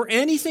depth, nor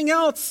anything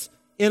else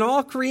in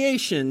all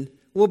creation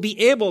will be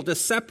able to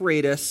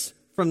separate us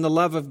from the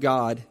love of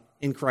God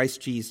in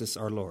Christ Jesus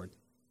our Lord.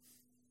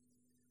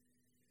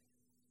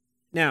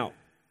 Now,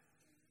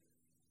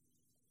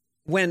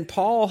 when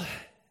Paul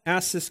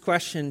asks this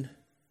question,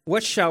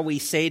 what shall we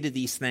say to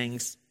these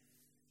things?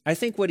 I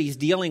think what he's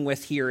dealing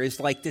with here is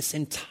like this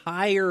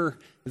entire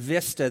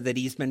vista that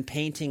he's been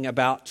painting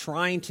about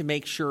trying to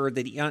make sure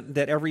that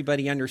that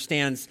everybody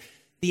understands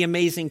the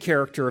amazing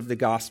character of the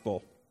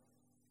gospel.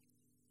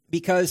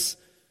 Because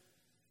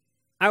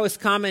I was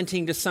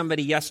commenting to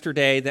somebody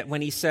yesterday that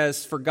when he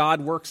says, for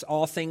God works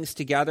all things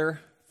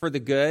together for the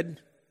good,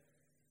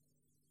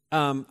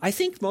 I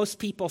think most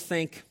people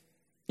think,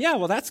 yeah,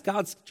 well, that's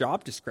God's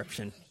job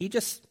description. He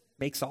just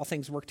makes all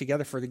things work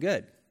together for the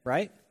good,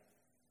 right?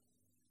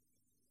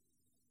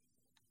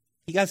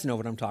 You guys know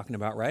what I'm talking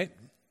about, right?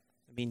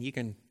 I mean, you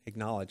can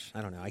acknowledge.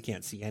 I don't know. I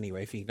can't see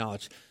anyway if you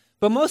acknowledge.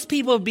 But most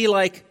people would be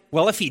like,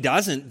 well, if he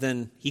doesn't,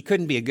 then he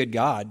couldn't be a good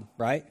God,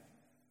 right?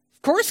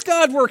 Of course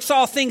God works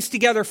all things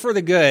together for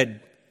the good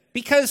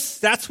because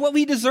that's what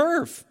we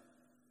deserve.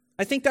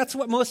 I think that's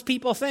what most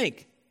people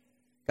think.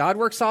 God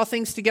works all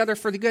things together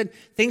for the good.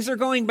 Things are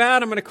going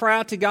bad. I'm going to cry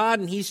out to God,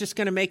 and he's just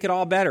going to make it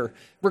all better,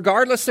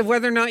 regardless of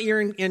whether or not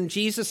you're in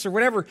Jesus or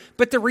whatever.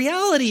 But the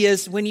reality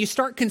is, when you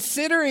start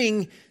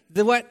considering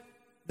what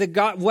the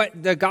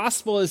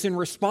gospel is in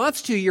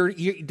response to,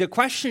 the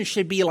question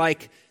should be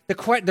like,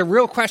 the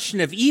real question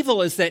of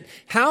evil is that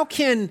how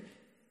can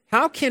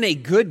a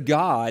good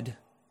God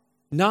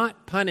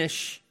not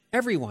punish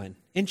everyone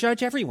and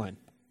judge everyone?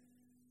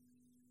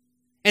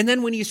 And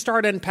then when you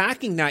start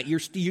unpacking that,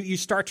 you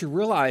start to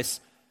realize,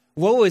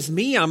 woe is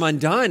me, I'm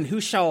undone. Who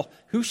shall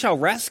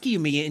rescue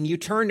me? And you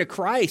turn to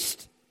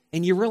Christ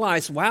and you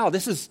realize, wow,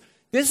 this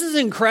is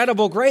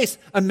incredible grace,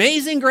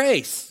 amazing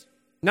grace.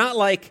 Not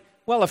like,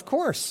 well, of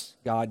course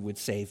God would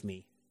save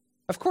me.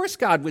 Of course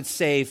God would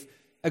save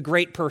a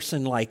great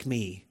person like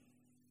me.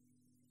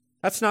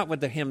 That's not what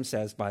the hymn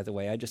says, by the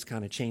way. I just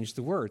kind of changed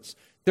the words.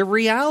 The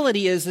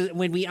reality is that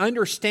when we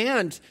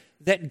understand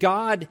that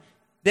God,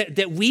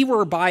 that we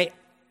were by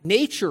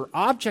nature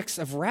objects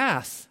of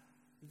wrath,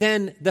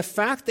 then the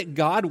fact that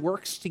God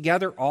works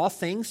together all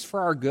things for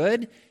our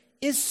good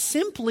is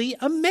simply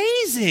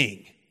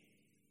amazing.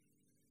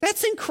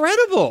 That's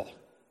incredible.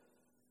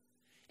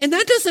 And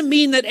that doesn't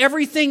mean that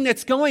everything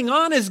that's going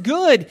on is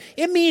good.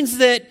 It means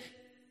that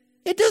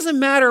it doesn't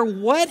matter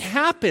what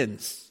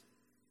happens,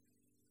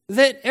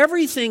 that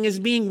everything is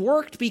being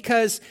worked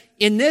because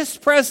in this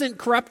present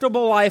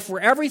corruptible life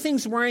where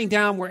everything's wearing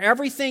down, where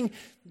everything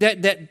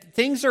bad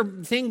things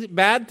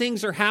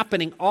are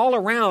happening all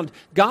around,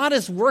 God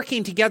is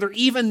working together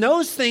even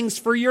those things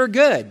for your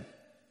good.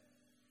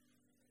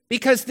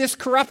 Because this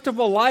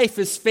corruptible life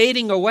is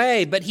fading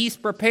away, but he's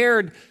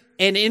prepared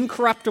an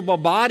incorruptible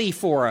body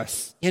for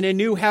us in a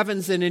new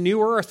heavens and a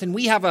new earth. And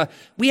we have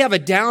a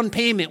down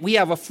payment. We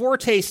have a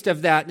foretaste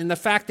of that in the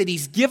fact that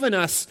he's given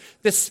us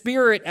the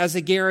Spirit as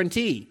a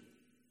guarantee.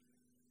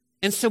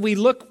 And so we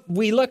look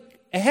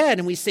ahead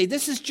and we say,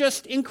 this is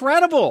just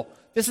incredible.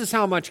 This is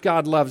how much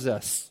God loves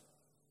us.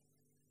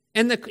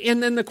 And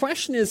then the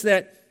question is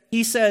that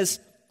he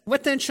says,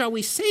 what then shall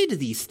we say to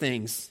these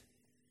things?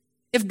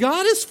 If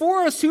God is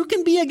for us, who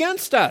can be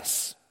against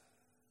us?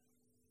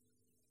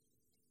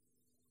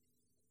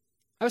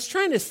 I was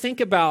trying to think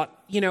about,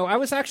 I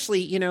was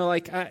actually,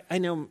 I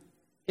know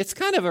it's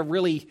kind of a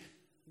really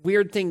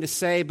weird thing to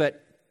say,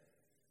 but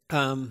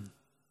I'm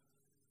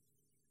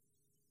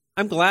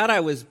glad I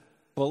was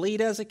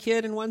bullied as a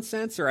kid in one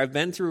sense, or I've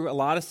been through a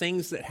lot of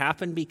things that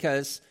happened,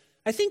 because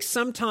I think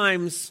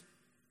sometimes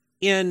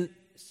in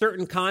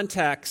certain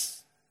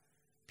contexts,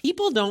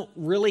 people don't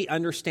really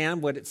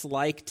understand what it's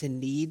like to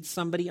need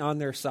somebody on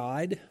their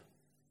side.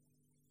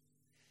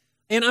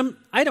 And I'm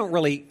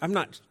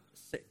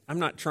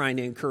not trying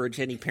to encourage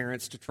any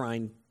parents to try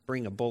and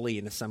bring a bully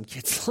into some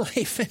kid's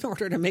life in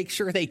order to make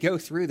sure they go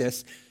through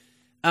this.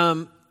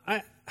 I'm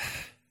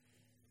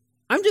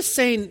just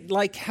saying,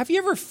 like, have you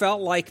ever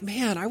felt like,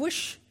 man, I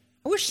wish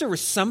there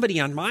was somebody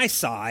on my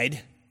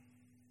side?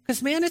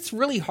 Because, man, it's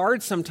really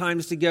hard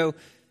sometimes to go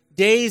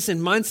days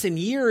and months and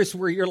years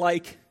where you're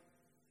like,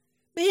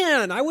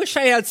 man, I wish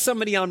I had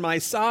somebody on my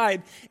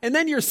side. And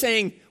then you're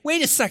saying,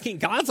 wait a second,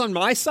 God's on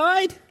my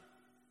side?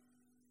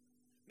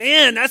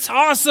 Man, that's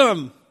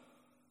awesome.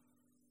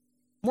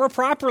 More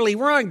properly,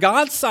 we're on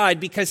God's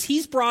side because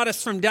he's brought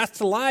us from death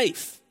to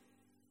life.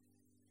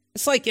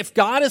 It's like, if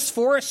God is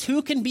for us,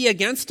 who can be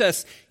against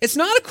us? It's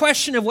not a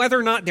question of whether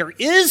or not there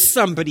is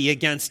somebody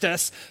against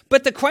us,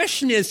 but the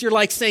question is, you're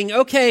like saying,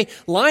 okay,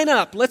 line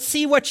up, let's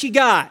see what you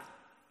got.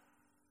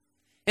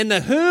 And the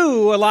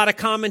who, a lot of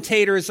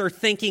commentators are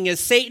thinking, is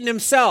Satan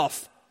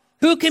himself.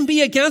 Who can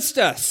be against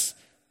us?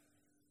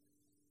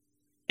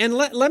 And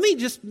let me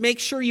just make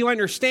sure you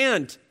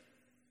understand.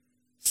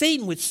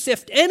 Satan would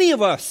sift any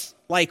of us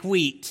like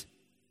wheat.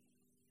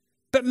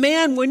 But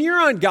man, when you're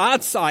on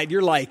God's side,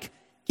 you're like,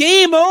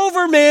 game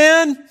over,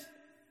 man.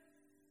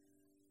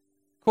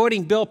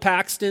 Quoting Bill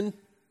Paxton,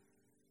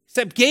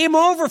 except game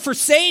over for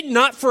Satan,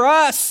 not for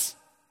us.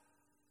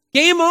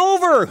 Game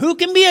over. Who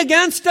can be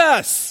against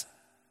us?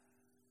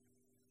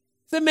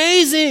 It's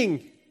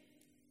amazing.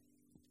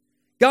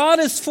 God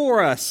is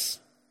for us.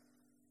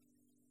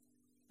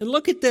 And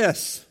look at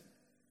this.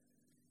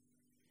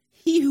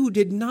 He who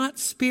did not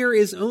spare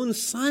his own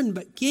son,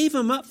 but gave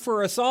him up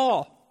for us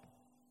all.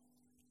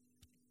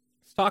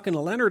 I was talking to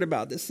Leonard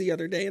about this the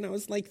other day, and I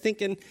was like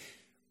thinking,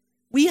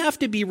 we have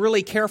to be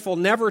really careful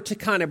never to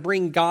kind of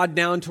bring God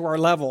down to our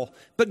level.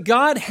 But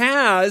God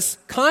has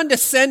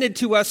condescended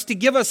to us to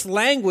give us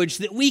language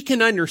that we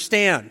can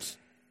understand.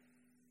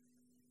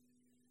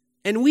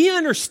 And we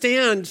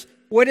understand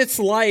what it's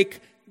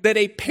like that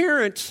a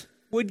parent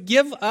would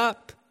give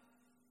up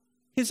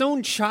his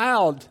own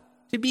child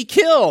to be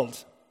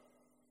killed.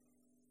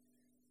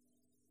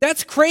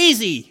 That's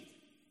crazy.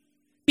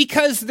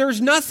 Because there's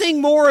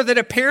nothing more that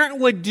a parent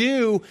would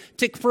do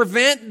to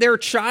prevent their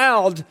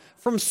child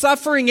from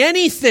suffering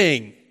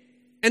anything.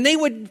 And they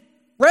would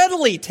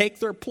readily take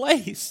their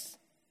place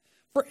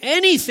for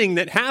anything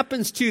that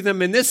happens to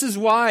them. And this is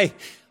why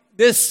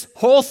this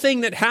whole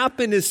thing that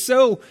happened is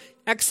so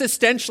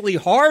existentially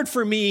hard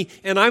for me.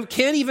 And I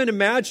can't even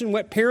imagine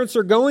what parents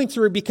are going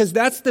through, because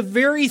that's the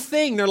very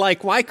thing. They're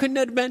like, why couldn't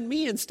it have been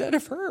me instead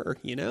of her,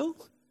 you know?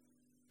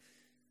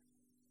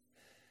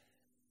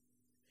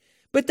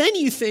 But then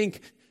you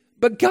think,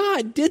 but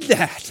God did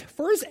that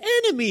for his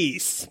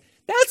enemies.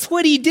 That's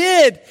what he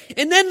did.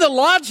 And then the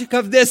logic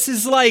of this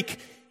is like,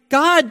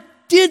 God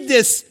did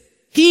this.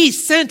 He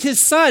sent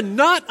his son,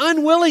 not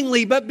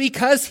unwillingly, but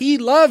because he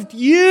loved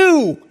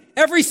you.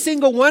 Every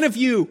single one of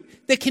you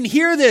that can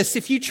hear this,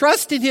 if you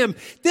trust in him,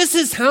 this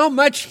is how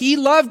much he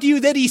loved you,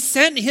 that he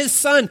sent his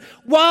son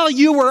while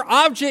you were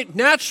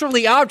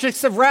naturally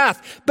objects of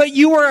wrath. But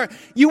you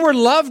were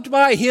loved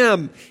by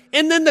him.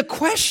 And then the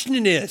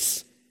question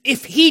is,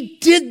 if he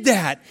did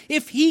that,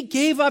 if he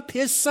gave up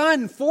his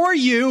son for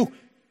you,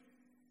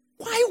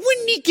 why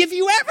wouldn't he give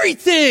you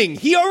everything?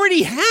 He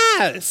already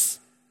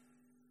has.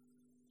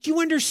 Do you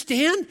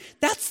understand?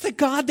 That's the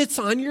God that's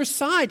on your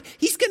side.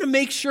 He's going to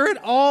make sure it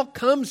all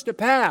comes to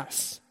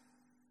pass.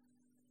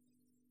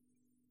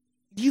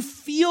 Do you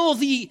feel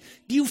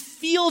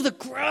the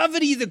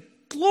gravity, the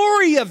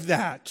glory of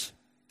that?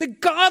 The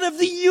God of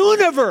the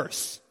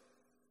universe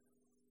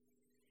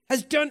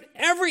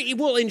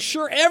will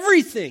ensure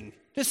everything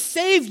to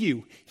save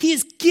you. He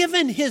has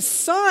given his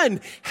son.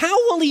 How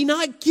will he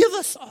not give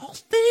us all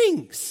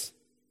things?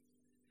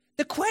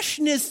 The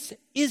question is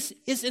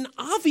an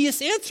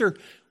obvious answer.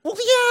 Well,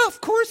 yeah, of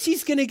course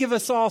he's going to give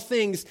us all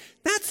things.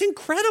 That's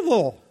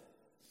incredible.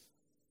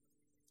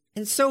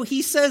 And so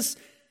he says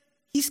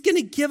he's going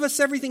to give us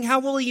everything. How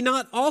will he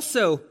not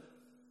also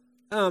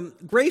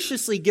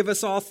graciously give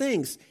us all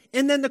things?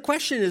 And then the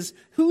question is,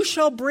 who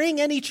shall bring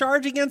any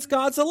charge against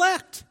God's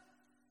elect?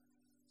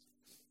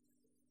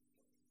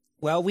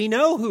 Well, we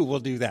know who will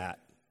do that.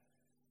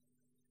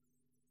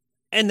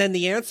 And then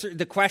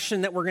the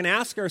question that we're going to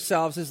ask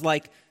ourselves is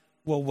like,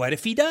 well, what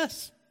if he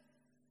does?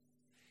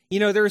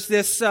 You know, there's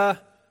this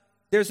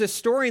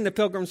story in the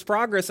Pilgrim's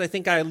Progress, I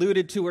think I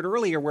alluded to it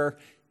earlier, where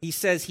he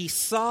says he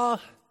saw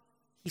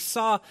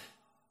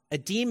a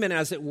demon,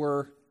 as it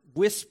were,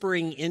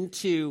 whispering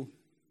into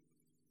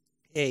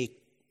a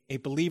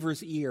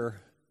believer's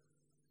ear.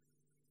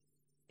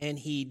 And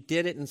he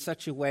did it in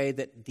such a way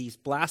that these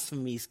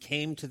blasphemies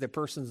came to the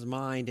person's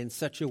mind in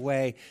such a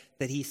way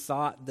that he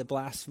thought the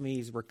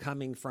blasphemies were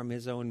coming from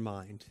his own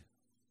mind.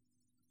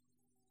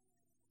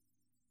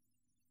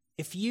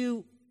 If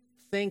you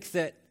think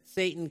that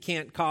Satan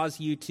can't cause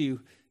you to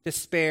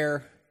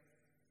despair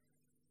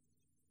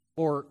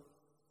or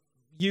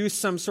use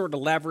some sort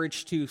of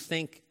leverage to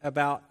think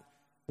about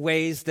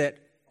ways that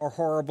are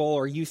horrible,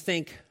 or you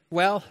think,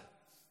 well,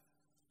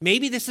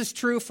 maybe this is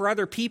true for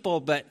other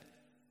people, but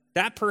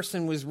that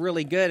person was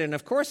really good, and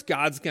of course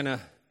God's going to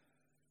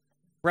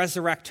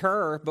resurrect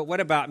her, but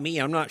what about me?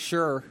 I'm not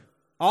sure.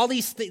 All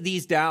these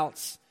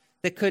doubts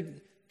that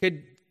could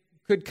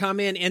come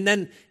in, and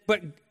then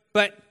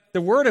but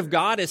the word of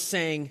God is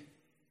saying,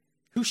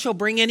 who shall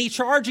bring any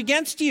charge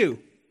against you?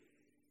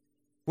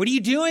 What are you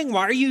doing?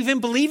 Why are you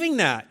even believing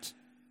that?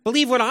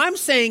 Believe what I'm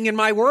saying in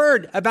my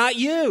word about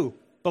you,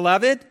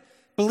 beloved.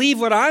 Believe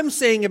what I'm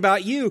saying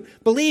about you.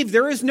 Believe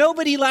there is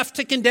nobody left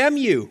to condemn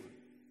you.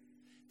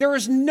 There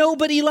is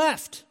nobody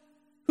left.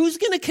 Who's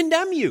going to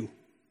condemn you?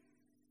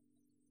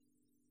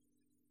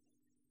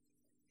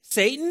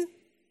 Satan?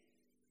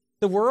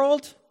 The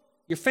world?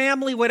 Your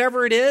family?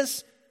 Whatever it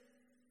is?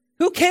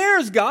 Who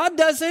cares? God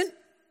doesn't.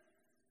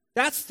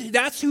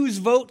 That's whose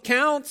vote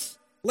counts.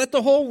 Let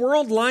the whole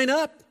world line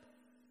up.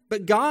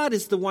 But God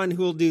is the one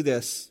who will do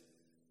this.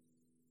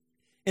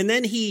 And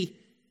then he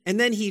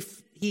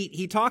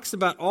talks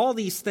about all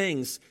these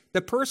things.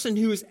 The person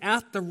who is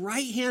at the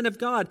right hand of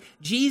God,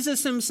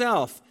 Jesus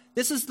himself,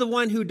 This is the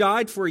one who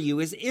died for you,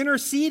 is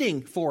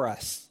interceding for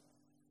us.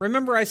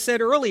 Remember I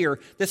said earlier,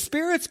 the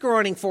Spirit's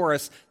groaning for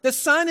us. The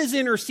Son is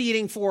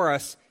interceding for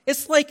us.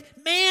 It's like,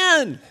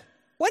 man,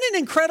 what an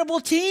incredible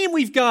team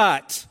we've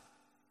got.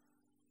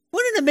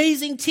 What an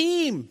amazing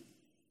team.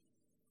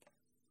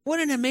 What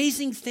an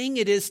amazing thing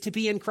it is to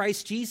be in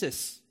Christ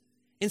Jesus.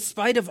 In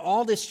spite of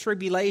all this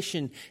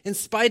tribulation, in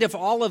spite of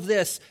all of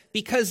this,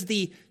 because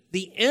the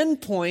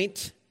end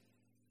point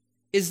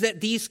is that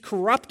these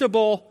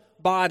corruptible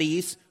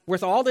bodies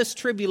with all this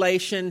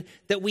tribulation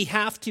that we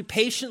have to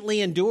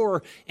patiently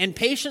endure, and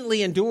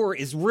patiently endure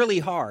is really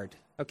hard,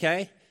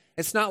 okay?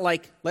 It's not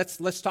like,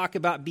 let's talk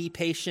about be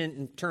patient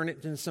and turn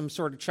it into some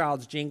sort of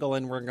child's jingle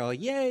and we're going,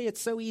 yay,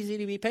 it's so easy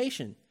to be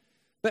patient.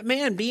 But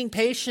man, being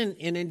patient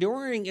and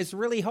enduring is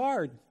really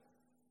hard.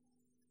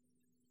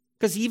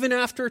 Because even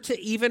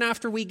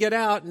after we get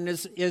out, and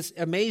as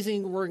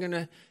amazing we're going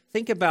to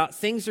think about,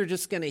 things are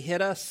just going to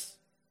hit us.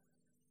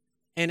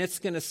 And it's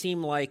going to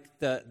seem like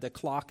the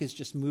clock is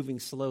just moving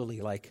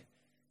slowly. Like,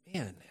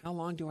 man, how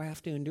long do I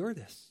have to endure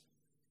this?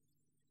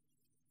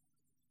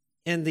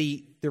 And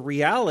the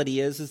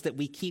reality is that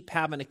we keep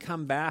having to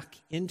come back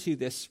into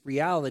this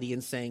reality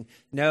and saying,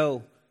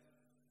 no,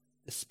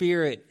 the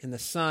Spirit and the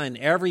Son,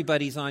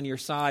 everybody's on your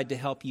side to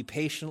help you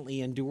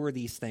patiently endure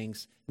these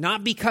things.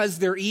 Not because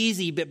they're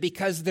easy, but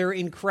because they're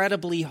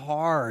incredibly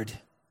hard.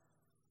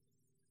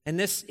 And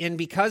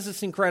because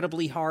it's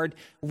incredibly hard,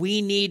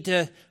 we need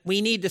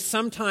to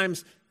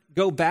sometimes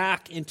go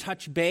back and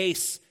touch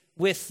base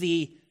with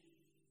the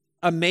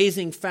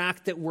amazing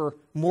fact that we're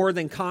more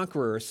than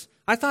conquerors.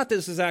 I thought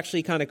this was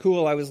actually kind of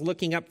cool. I was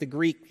looking up the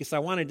Greek because I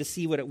wanted to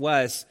see what it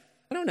was.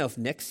 I don't know if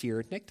Nick's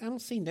here. I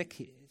don't see Nick.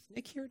 Is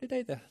Nick here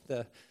today?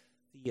 The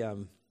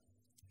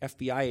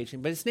FBI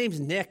agent, but his name's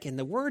Nick, and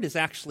the word is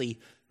actually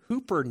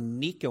Hooper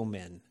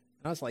Nicomen.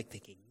 I was like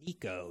thinking,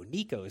 Nico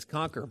is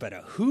conqueror, but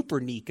a Hooper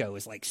Nico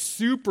is like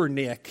super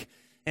Nick.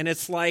 And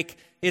it's like,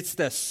 it's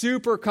the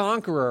super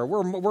conqueror.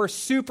 We're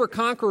super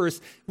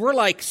conquerors. We're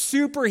like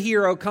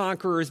superhero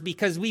conquerors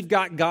because we've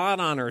got God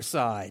on our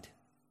side.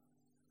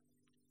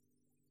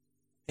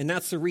 And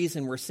that's the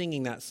reason we're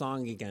singing that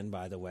song again,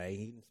 by the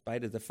way, in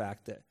spite of the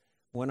fact that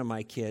one of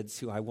my kids,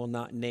 who I will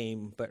not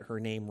name, but her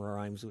name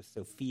rhymes with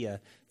Sophia,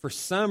 for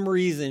some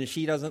reason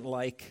she doesn't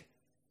like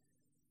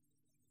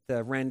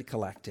the Rend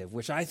Collective,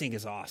 which I think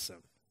is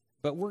awesome.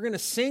 But we're going to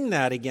sing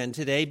that again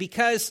today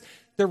because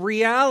the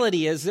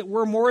reality is that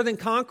we're more than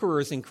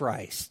conquerors in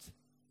Christ.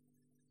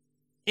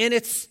 And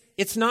it's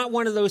not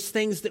one of those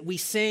things that we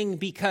sing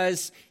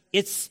because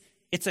it's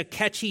a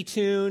catchy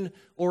tune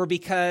or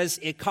because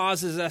it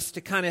causes us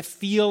to kind of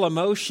feel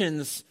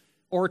emotions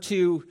or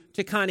to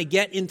kind of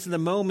get into the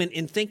moment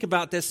and think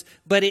about this,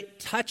 but it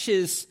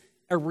touches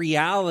a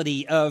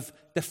reality of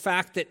the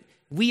fact that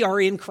we are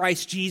in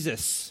Christ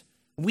Jesus.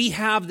 We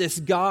have this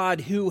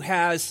God who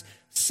has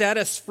set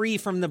us free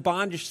from the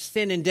bondage of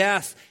sin and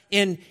death.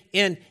 And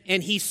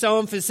he so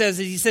emphasizes,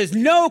 he says,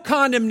 no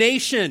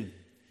condemnation.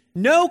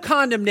 No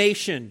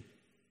condemnation.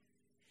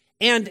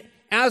 And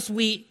as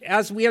we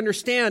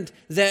understand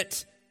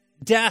that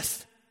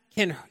death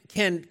can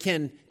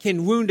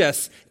wound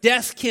us,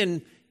 death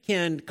can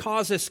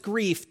cause us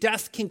grief,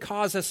 death can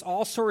cause us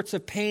all sorts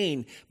of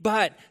pain,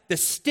 but the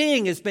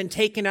sting has been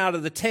taken out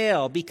of the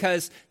tail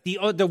because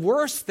the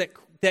worst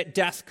that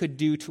death could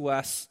do to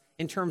us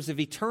in terms of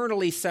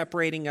eternally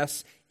separating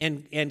us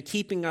and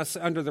keeping us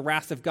under the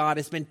wrath of God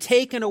has been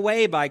taken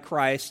away by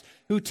Christ,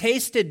 who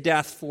tasted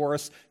death for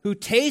us, who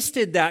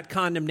tasted that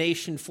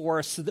condemnation for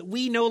us, so that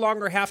we no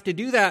longer have to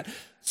do that,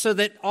 so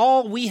that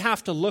all we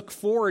have to look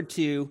forward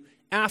to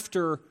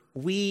after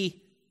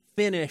we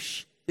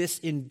finish this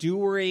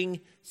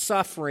enduring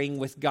suffering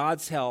with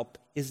God's help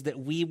is that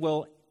we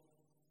will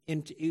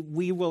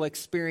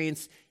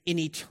experience an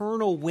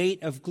eternal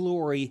weight of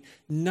glory,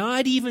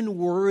 not even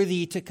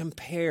worthy to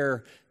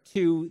compare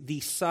to the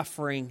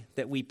suffering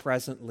that we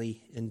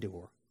presently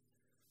endure.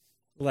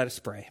 Let us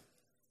pray.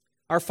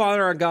 Our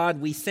Father, our God,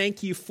 we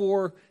thank you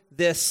for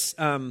this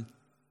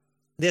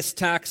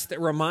text that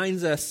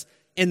reminds us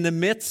in the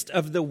midst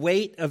of the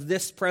weight of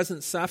this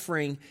present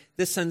suffering,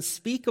 this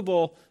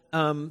unspeakable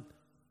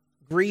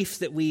grief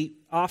that we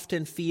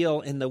often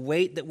feel and the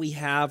weight that we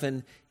have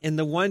and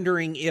the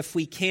wondering if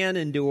we can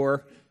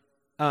endure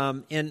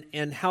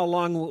and how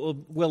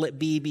long will it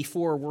be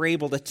before we're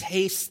able to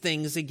taste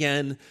things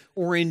again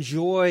or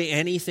enjoy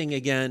anything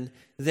again,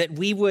 that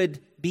we would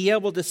be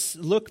able to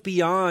look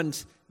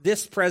beyond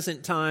this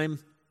present time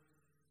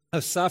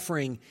of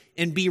suffering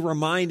and be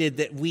reminded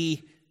that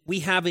we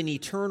have an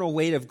eternal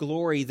weight of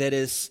glory that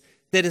is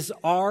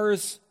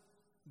ours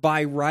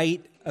by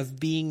right of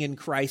being in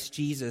Christ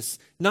Jesus,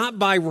 not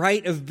by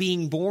right of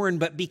being born,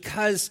 but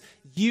because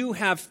you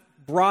have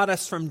brought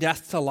us from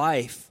death to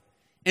life.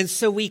 And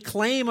so we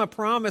claim a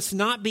promise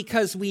not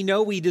because we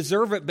know we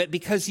deserve it, but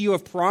because you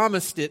have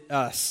promised it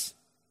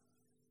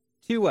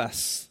to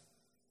us.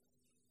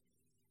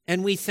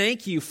 And we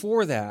thank you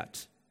for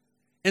that.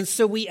 And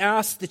so we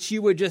ask that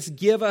you would just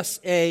give us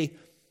a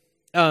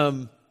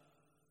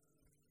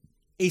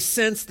a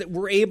sense that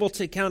we're able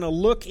to kind of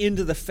look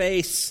into the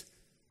face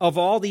of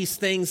all these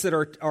things that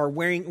are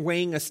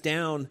weighing us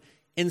down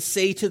and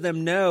say to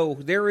them, no,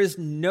 there is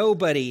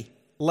nobody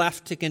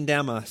left to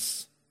condemn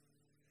us.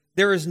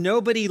 There is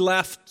nobody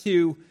left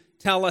to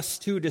tell us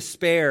to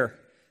despair.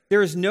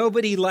 There is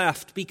nobody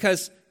left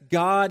because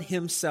God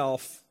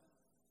himself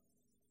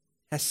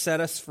has set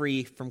us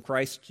free from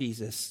Christ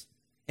Jesus.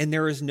 And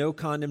there is no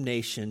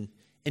condemnation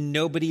and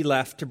nobody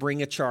left to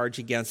bring a charge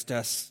against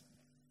us.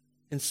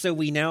 And so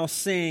we now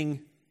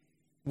sing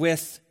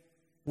with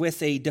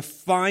a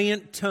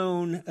defiant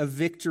tone of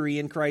victory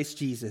in Christ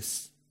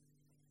Jesus.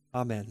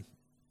 Amen.